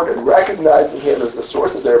Lord and recognizing Him as the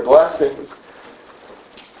source of their blessings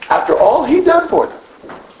after all He'd done for them.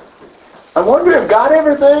 I wonder if God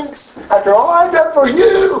ever thinks, after all I've done for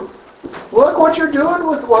you, look what you're doing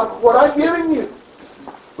with what I'm giving you.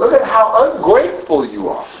 Look at how ungrateful you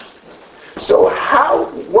are. So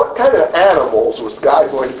what kind of animals was God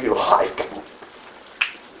going to be like?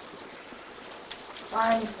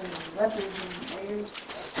 Lions and leopards and bears.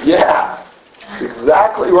 Yeah,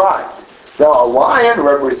 exactly right. Now a lion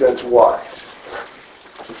represents what?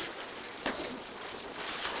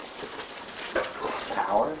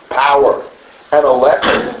 Power. And a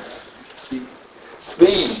leopard?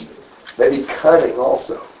 Speed. Maybe cunning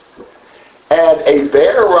also. And a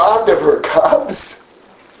bear robbed of her cubs?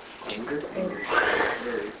 Anger?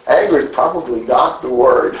 Anger is probably not the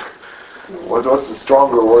word. What's the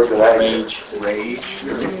stronger word than anger? Rage.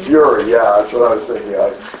 Fury, yeah, that's what I was thinking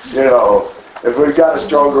of. If we've got a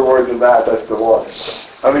stronger word than that, that's the one.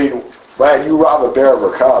 I mean, man, you rob a bear of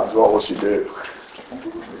her cubs, what will she do?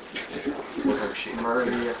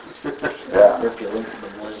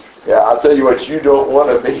 Yeah, I'll tell you what, you don't want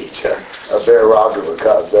to meet a bear robbed of her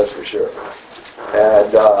cubs, that's for sure.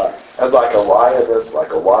 And like a lioness,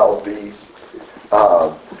 like a wild beast,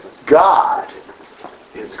 God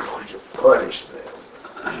is going to punish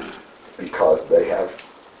them because they have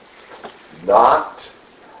not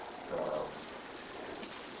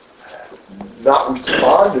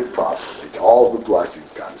responded properly to all the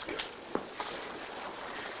blessings God has given.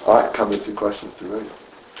 All right, comments and questions to me.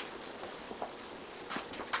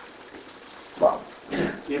 Bob.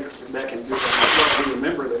 Interesting, back in just we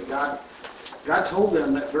remember that God told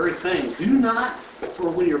them that very thing. Do not, for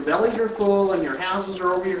when your bellies are full and your houses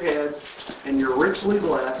are over your heads and you're richly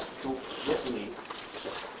blessed, don't forget me.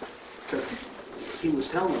 Because He was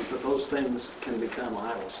telling them that those things can become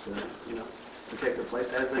idols to them, to take their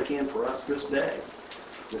place as they can for us this day.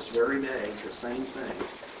 This very day, the same thing.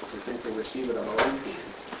 We think we receive it on our own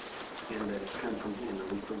hands and that it's come from Him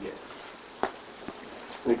and we forget.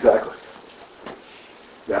 Exactly.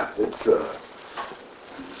 Yeah,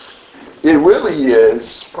 it really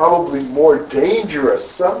is probably more dangerous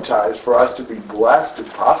sometimes for us to be blessed and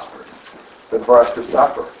prosperous than for us to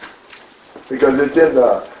suffer. Because it's in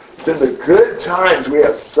the good times we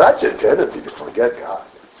have such a tendency to forget God.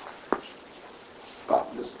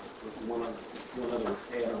 Just one other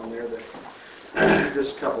add on there that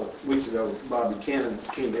just a couple weeks ago, Bobby Cannon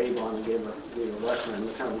came to Avon and gave a lesson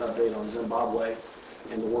and kind of an update on Zimbabwe.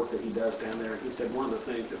 and the work that he does down there. He said one of the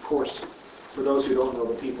things, of course, for those who don't know,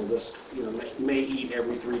 the people just may eat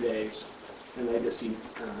every 3 days, and they just eat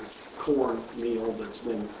corn meal that's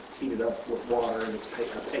been heated up with water and it's a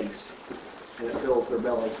paste, and it fills their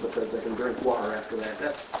bellies because they can drink water after that.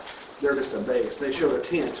 They're just a base. They showed a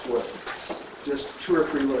tent with just 2 or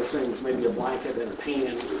 3 little things, maybe a blanket and a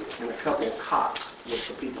pan and a couple of cots which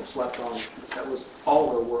the people slept on. That was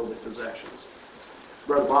all their worldly possessions.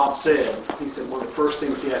 Brother Bob said, one of the first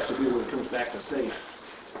things he has to do when he comes back to state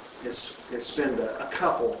is spend a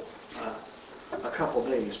couple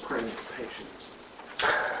days praying for patience.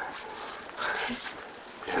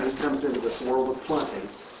 And he comes into this world of plenty,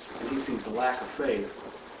 and he sees the lack of faith.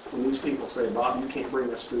 When these people say, Bob, you can't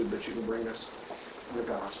bring us food, but you can bring us the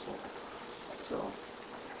gospel. So,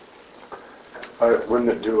 wouldn't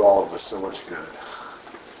it do all of us so much good?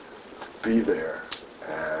 Be there,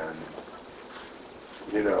 and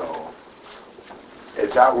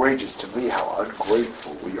it's outrageous to me how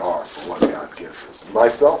ungrateful we are for what God gives us.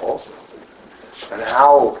 Myself also, and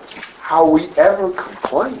how we ever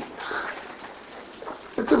complain.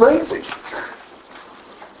 It's amazing.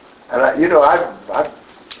 And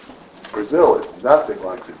Brazil is nothing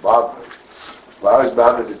like Zimbabwe. But I was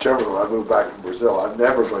bound and determined when I moved back from Brazil, I'm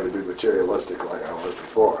never going to be materialistic like I was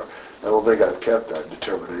before. I don't think I've kept that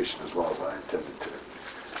determination as well as I intended to.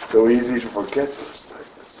 So easy to forget those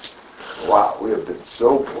things. Wow, we have been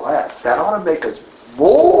so blessed. That ought to make us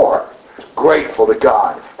more grateful to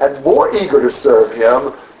God and more eager to serve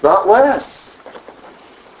Him, not less.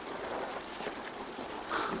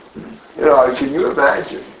 Can you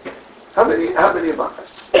imagine? How many of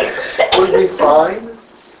us would be fine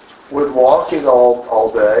with walking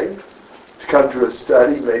all day to come to a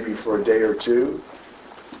study, maybe for a day or two,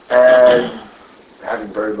 and having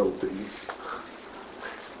very little to eat?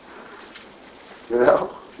 Wow.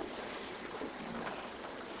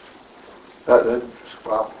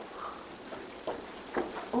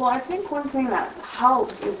 Well, I think one thing that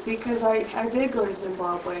helped is because I did go to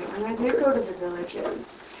Zimbabwe, and I did go to the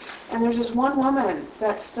villages. And there's this one woman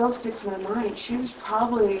that still sticks in my mind. She was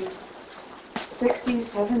probably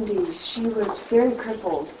 60s, 70s. She was very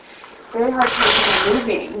crippled, very hard to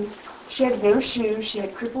moving. She had no shoes, she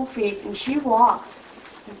had crippled feet, and she walked.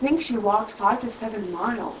 I think she walked 5 to 7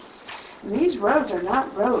 miles. And these roads are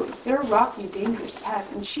not roads. They're rocky, dangerous paths.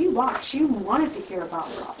 And she walked. She wanted to hear about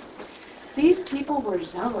God. These people were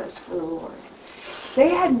zealous for the Lord.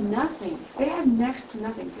 They had nothing. They had next to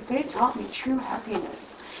nothing. But they taught me true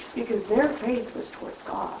happiness because their faith was towards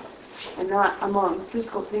God and not among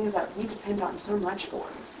physical things that we depend on so much for.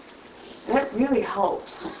 And it really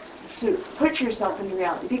helps to put yourself in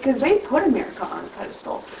reality because they put America on a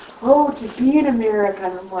pedestal. Oh, to be in America.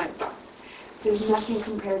 And I'm like, there's nothing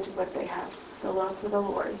compared to what they have. The love for the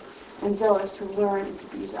Lord and zealous to learn and to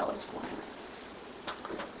be zealous for Him.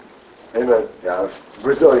 Amen. Yeah,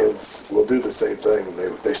 Brazilians will do the same thing.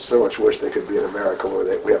 They so much wish they could be in America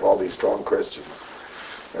where we have all these strong Christians.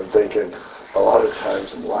 I'm thinking a lot of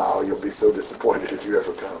times, wow, you'll be so disappointed if you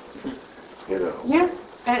ever come. Yeah,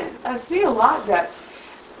 and I see a lot that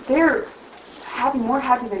they're more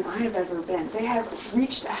happy than I have ever been. They have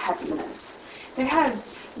reached a happiness. They had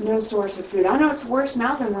no source of food. I know it's worse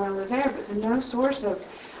now than when I was there, but no source of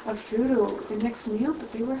food or the next meal,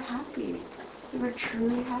 but they were happy. They were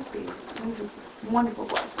truly happy. It was a wonderful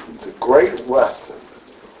blessing. It's a great lesson.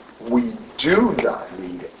 We do not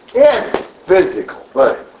need any physical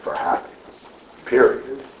thing for happiness.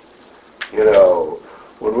 Period.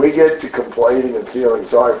 When we get to complaining and feeling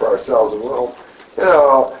sorry for ourselves, and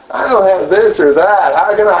I don't have this or that.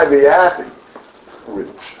 How can I be happy?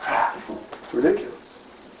 Ridiculous.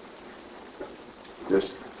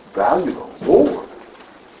 Just value the Lord.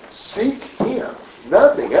 Seek Him.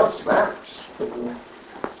 Nothing else matters. That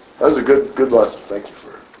was a good lesson. Thank you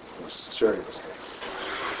for sharing those things.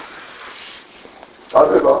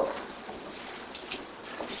 Other thoughts?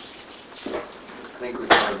 I think we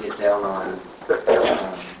kind of get down on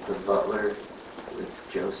the butler with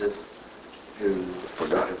Joseph, who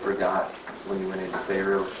forgot when he went into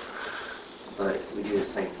Pharaoh. But we do the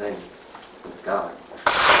same thing with God.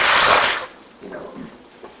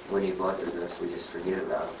 When He blesses us, we just forget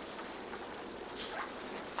about Him.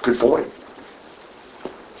 Good point.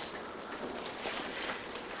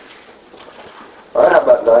 All right, how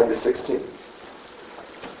about 9 to 16?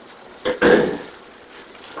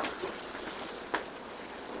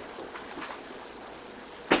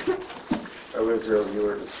 O Israel, you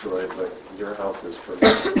are destroyed, but your help is from me.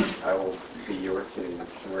 I will be your king,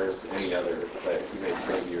 whereas any other, that He may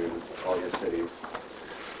save you in all your cities.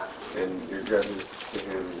 And your judges to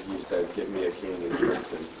whom you said, give me a king and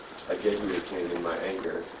princes. I gave you a king in my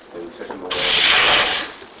anger and took him away.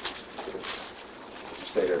 Did you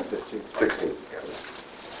say 15? 16.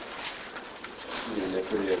 The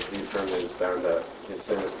iniquity of Ephraim is bound up, his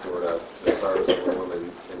sin is stored up. The sorrows of a woman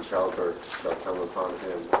in childbirth shall come upon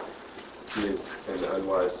him. He is an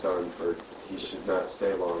unwise son, for he should not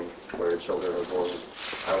stay long where children are born.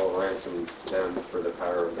 I will ransom them for the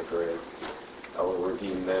power of the grave. I will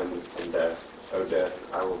redeem them in death. O death,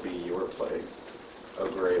 I will be your plagues. O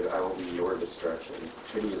grave, I will be your destruction.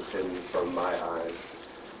 Pity is hidden from my eyes.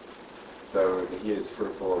 Though he is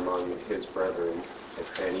fruitful among his brethren,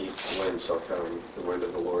 an east wind shall come, the wind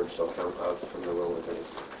of the Lord shall come up from the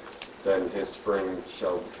wilderness. Then his spring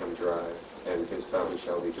shall become dry, and his fountain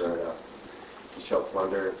shall be dried up. He shall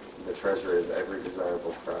plunder the treasure of every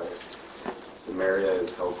desirable prize. Samaria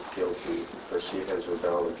is held guilty, for she has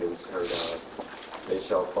rebelled against her God. They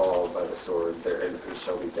shall fall by the sword, their infants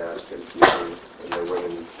shall be dashed in pieces, and their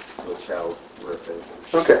women shall rip it.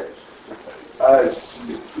 Okay. As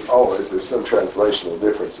always, there's some translational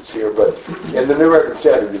differences here, but in the New American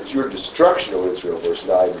Standard, it's your destruction, O Israel, verse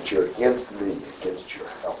 9, that you're against me, against your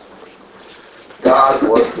help. God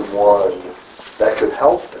was the one that could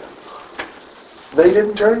help them. They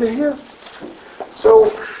didn't turn to him.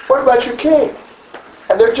 So, what about your king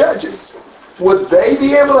and their judges? Would they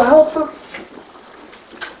be able to help them?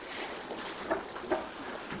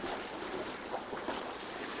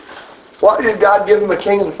 Why did God give them a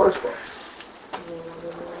king in the first place?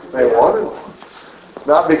 They wanted one.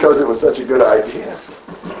 Not because it was such a good idea.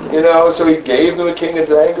 So he gave them a king in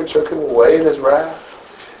his anger, took him away in his wrath.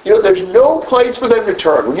 There's no place for them to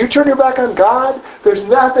turn. When you turn your back on God, there's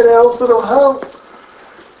nothing else that'll help.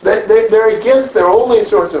 They're against their only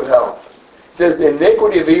source of help. He says, the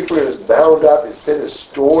iniquity of Ephraim is bound up, his sin is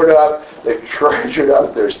stored up, they've treasured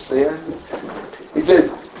up their sin. He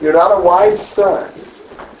says, you're not a wise son.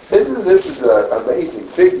 This is an amazing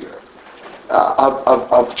figure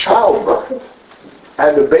of childbirth.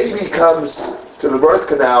 And the baby comes to the birth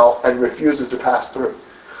canal and refuses to pass through.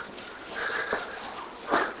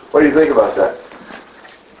 What do you think about that?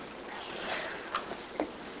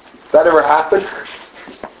 That ever happened?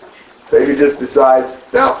 Baby just decides,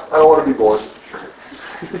 no, I don't want to be born.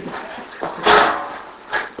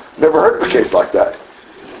 Never heard of a case like that.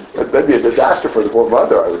 That'd be a disaster for the poor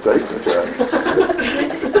mother, I would think.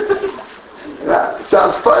 Yeah, it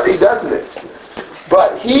sounds funny, doesn't it?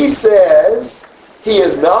 But he says, he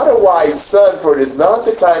is not a wise son, for it is not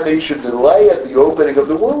the time that he should delay at the opening of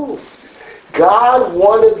the womb. God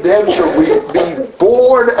wanted them to be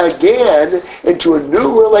born again into a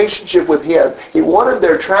new relationship with him. He wanted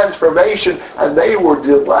their transformation, and they were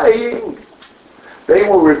delaying. They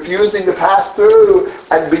were refusing to pass through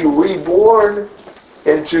and be reborn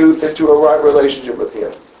into a right relationship with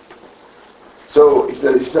him. So he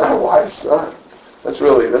said he's not a wise son. That's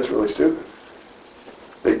really stupid.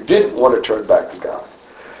 They didn't want to turn back to God.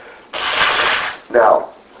 Now,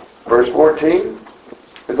 verse 14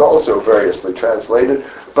 is also variously translated,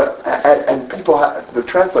 but the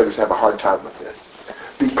translators have a hard time with this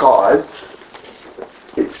because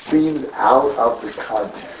it seems out of the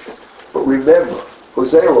context. But remember,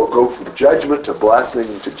 Hosea will go from judgment to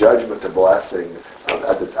blessing to judgment to blessing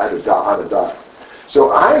on a dime.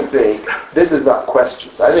 So I think this is not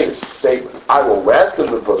questions. I think it's statements. I will ransom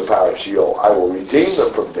them from the power of Sheol. I will redeem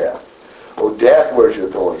them from death. Oh, death, where's your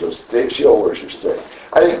thorn? Oh, Sheol, where's your sting?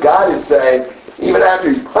 I think God is saying, even after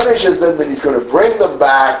he punishes them, then he's going to bring them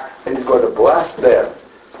back and he's going to bless them.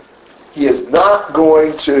 He is not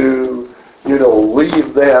going to,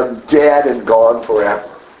 leave them dead and gone forever.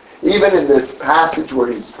 Even in this passage where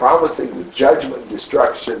he's promising the judgment and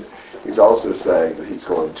destruction, he's also saying that he's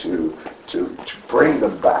going to bring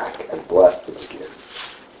them back and bless them again.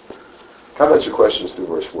 Comments or questions through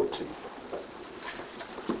verse 14?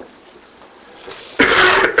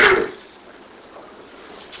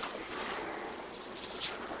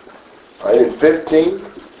 All right, in 15,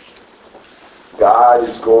 God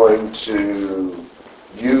is going to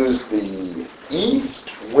use the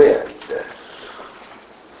east wind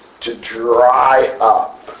to dry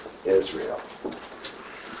up Israel.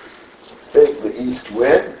 I think the east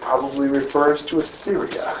wind probably refers to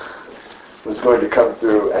Assyria, was going to come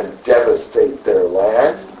through and devastate their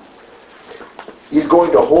land. He's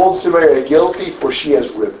going to hold Samaria guilty, for she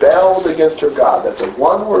has rebelled against her God. That's a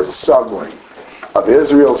one-word summary of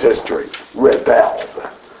Israel's history. Rebelled.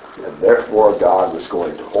 And therefore God was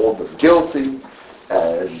going to hold them guilty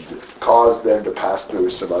and cause them to pass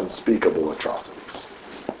through some unspeakable atrocities.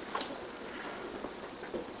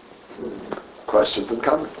 Questions and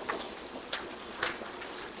comments?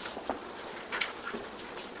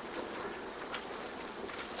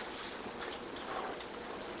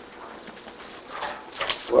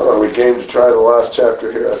 game to try the last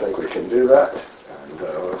chapter here, I think we can do that. And we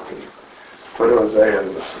can put Hosea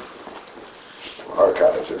in the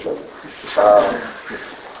archives or something.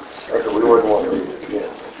 Okay, we wouldn't want to read it again.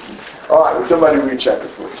 All right, would somebody read chapter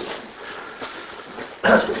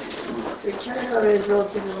 14? Return, O Israel,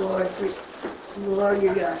 to the Lord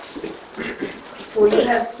your God. For you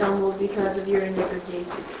have stumbled because of your iniquity.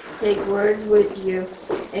 Take words with you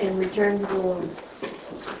and return to the Lord.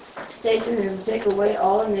 Say to him, take away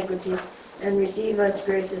all iniquity and receive us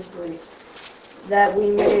graciously, that we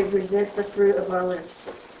may present the fruit of our lips.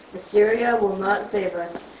 Assyria will not save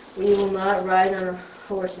us. We will not ride on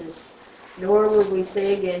horses, nor will we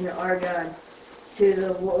say again, our God, to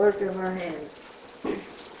the work of our hands.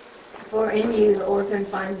 For in you the orphan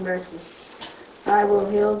finds mercy. I will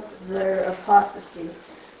heal their apostasy.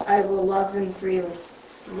 I will love them freely.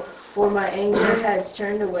 For my anger has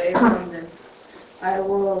turned away from them. I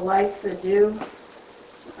will be like the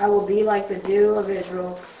dew of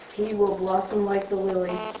Israel. He will blossom like the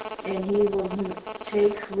lily, and he will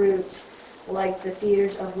take root like the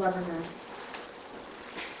cedars of Lebanon.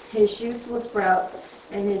 His shoots will sprout,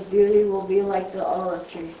 and his beauty will be like the olive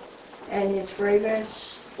tree, and his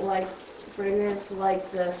fragrance like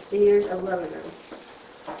the cedars of Lebanon.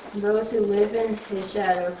 Those who live in his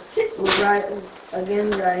shadow will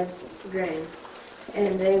rise grain,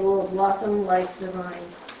 and they will blossom like the vine.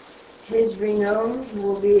 His renown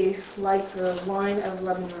will be like the wine of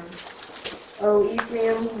Lebanon. O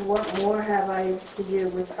Ephraim, what more have I to do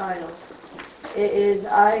with idols? It is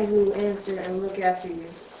I who answer and look after you.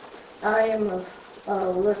 I am a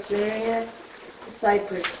luxuriant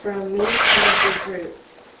cypress, from me comes the fruit.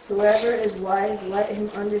 Whoever is wise, let him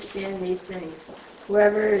understand these things.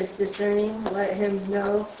 Whoever is discerning, let him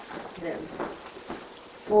know them.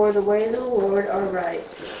 For the ways of the Lord are right,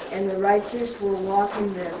 and the righteous will walk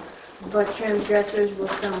in them, but transgressors will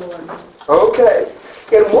stumble in them. Okay.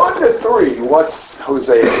 In 1 to 3, what's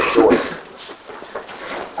Hosea exhorting?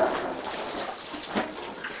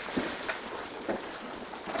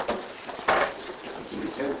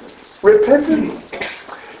 Repentance.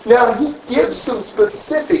 Now, he gives some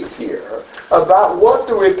specifics here about what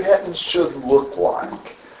the repentance should look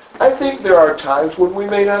like. I think there are times when we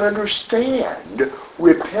may not understand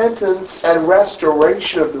repentance and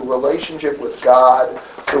restoration of the relationship with God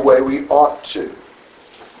the way we ought to.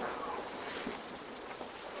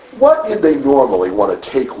 What did they normally want to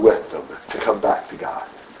take with them to come back to God?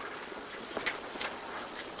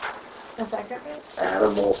 A sacrifice?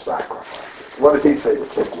 Animal sacrifices. What does he say to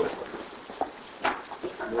take with them?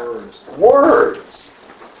 Words. Words.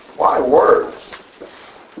 Why words?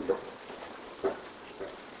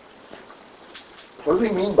 What does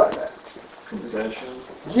he mean by that? Possession.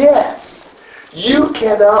 Yes. You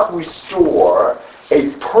cannot restore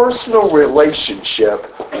a personal relationship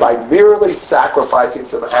by merely sacrificing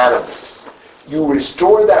some animals. You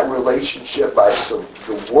restore that relationship by the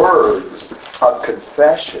words of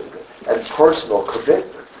confession and personal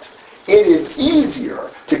commitment. It is easier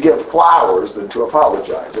to give flowers than to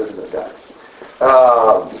apologize, isn't it, guys?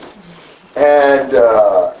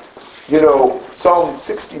 Psalm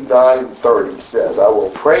 69:30 says, I will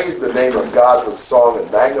praise the name of God with song and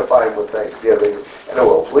magnify him with thanksgiving, and it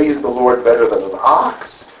will please the Lord better than an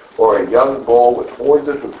ox or a young bull with horns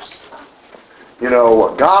and hoofs.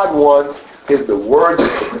 What God wants is the words of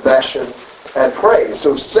confession and praise.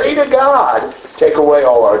 So say to God, take away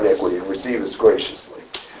all our iniquity and receive us graciously,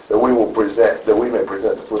 that we may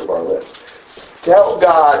present the fruit of our lips. Tell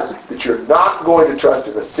God that you're not going to trust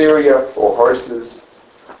in Assyria or horses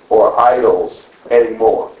or idols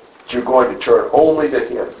anymore. You're going to turn only to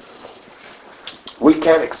him. We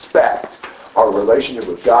can't expect our relationship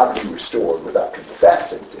with God to be restored without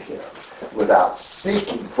confessing to him, without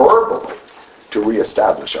seeking verbally to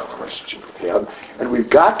reestablish our relationship with him. And we've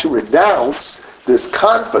got to renounce this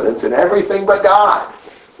confidence in everything but God,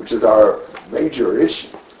 which is our major issue.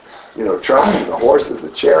 Trusting the horses, the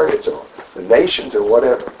chariots, or the nations, or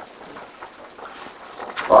whatever.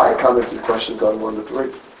 All right, comments and questions on 1 to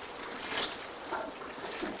 3.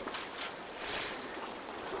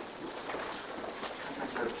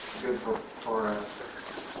 Good for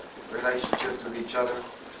relationships with each other.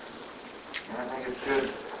 And I think it's good if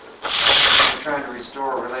you're trying to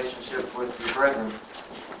restore a relationship with your brethren.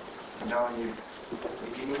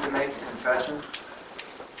 If you need to make a confession,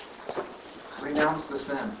 renounce the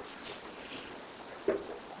sin.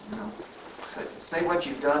 Say what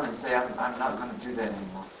you've done and say, I'm not going to do that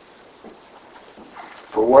anymore.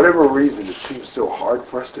 For whatever reason, it seems so hard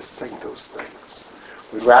for us to say those things.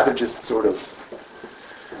 We'd rather just sort of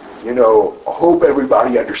hope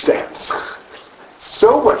everybody understands.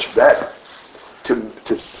 So much better to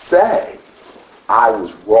to say, I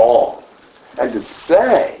was wrong, and to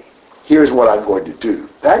say, here's what I'm going to do.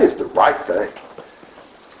 That is the right thing.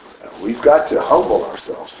 We've got to humble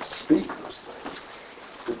ourselves to speak those things.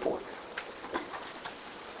 Good point.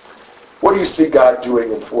 What do you see God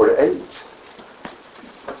doing in 4 to 8?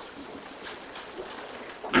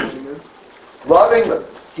 Loving them,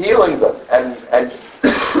 healing them, and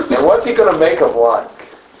what's he going to make them like?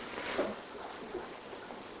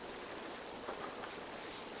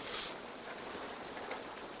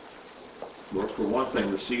 Well, for one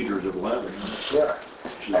thing, the cedars of Lebanon, Yeah.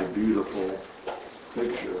 which is a beautiful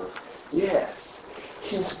picture. Yes.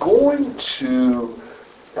 He's going to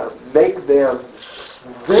make them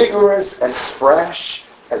vigorous and fresh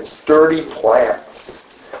and sturdy plants.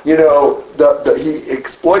 You know, he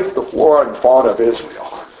exploits the flora and fauna of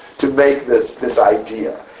Israel to make this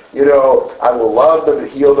idea. You know, I will love them and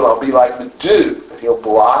heal them. I'll be like the dew. And he'll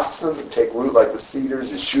blossom and take root like the cedars.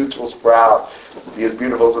 His shoots will sprout. Be as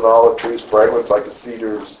beautiful as an olive tree's fragrance like the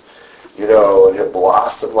cedars. You know, and he'll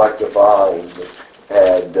blossom like the vine.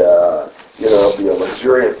 And, you know, be a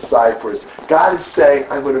luxuriant cypress. God is saying,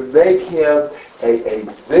 I'm going to make him a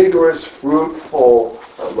vigorous, fruitful,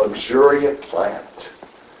 luxuriant plant.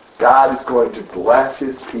 God is going to bless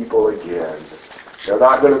his people again. They're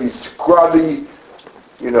not going to be scrubby,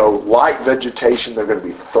 you know, light vegetation. They're going to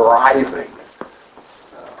be thriving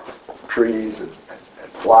trees and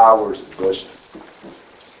flowers and bushes.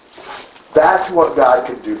 That's what God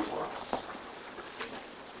can do for us.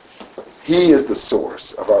 He is the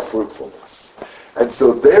source of our fruitfulness. And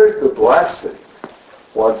so there's the blessing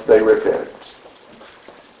once they repent.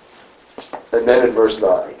 And then in verse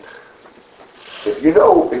 9,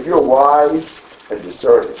 if you're wise and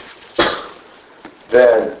discerning,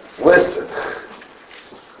 then listen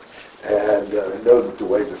and know that the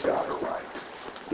ways of God are right.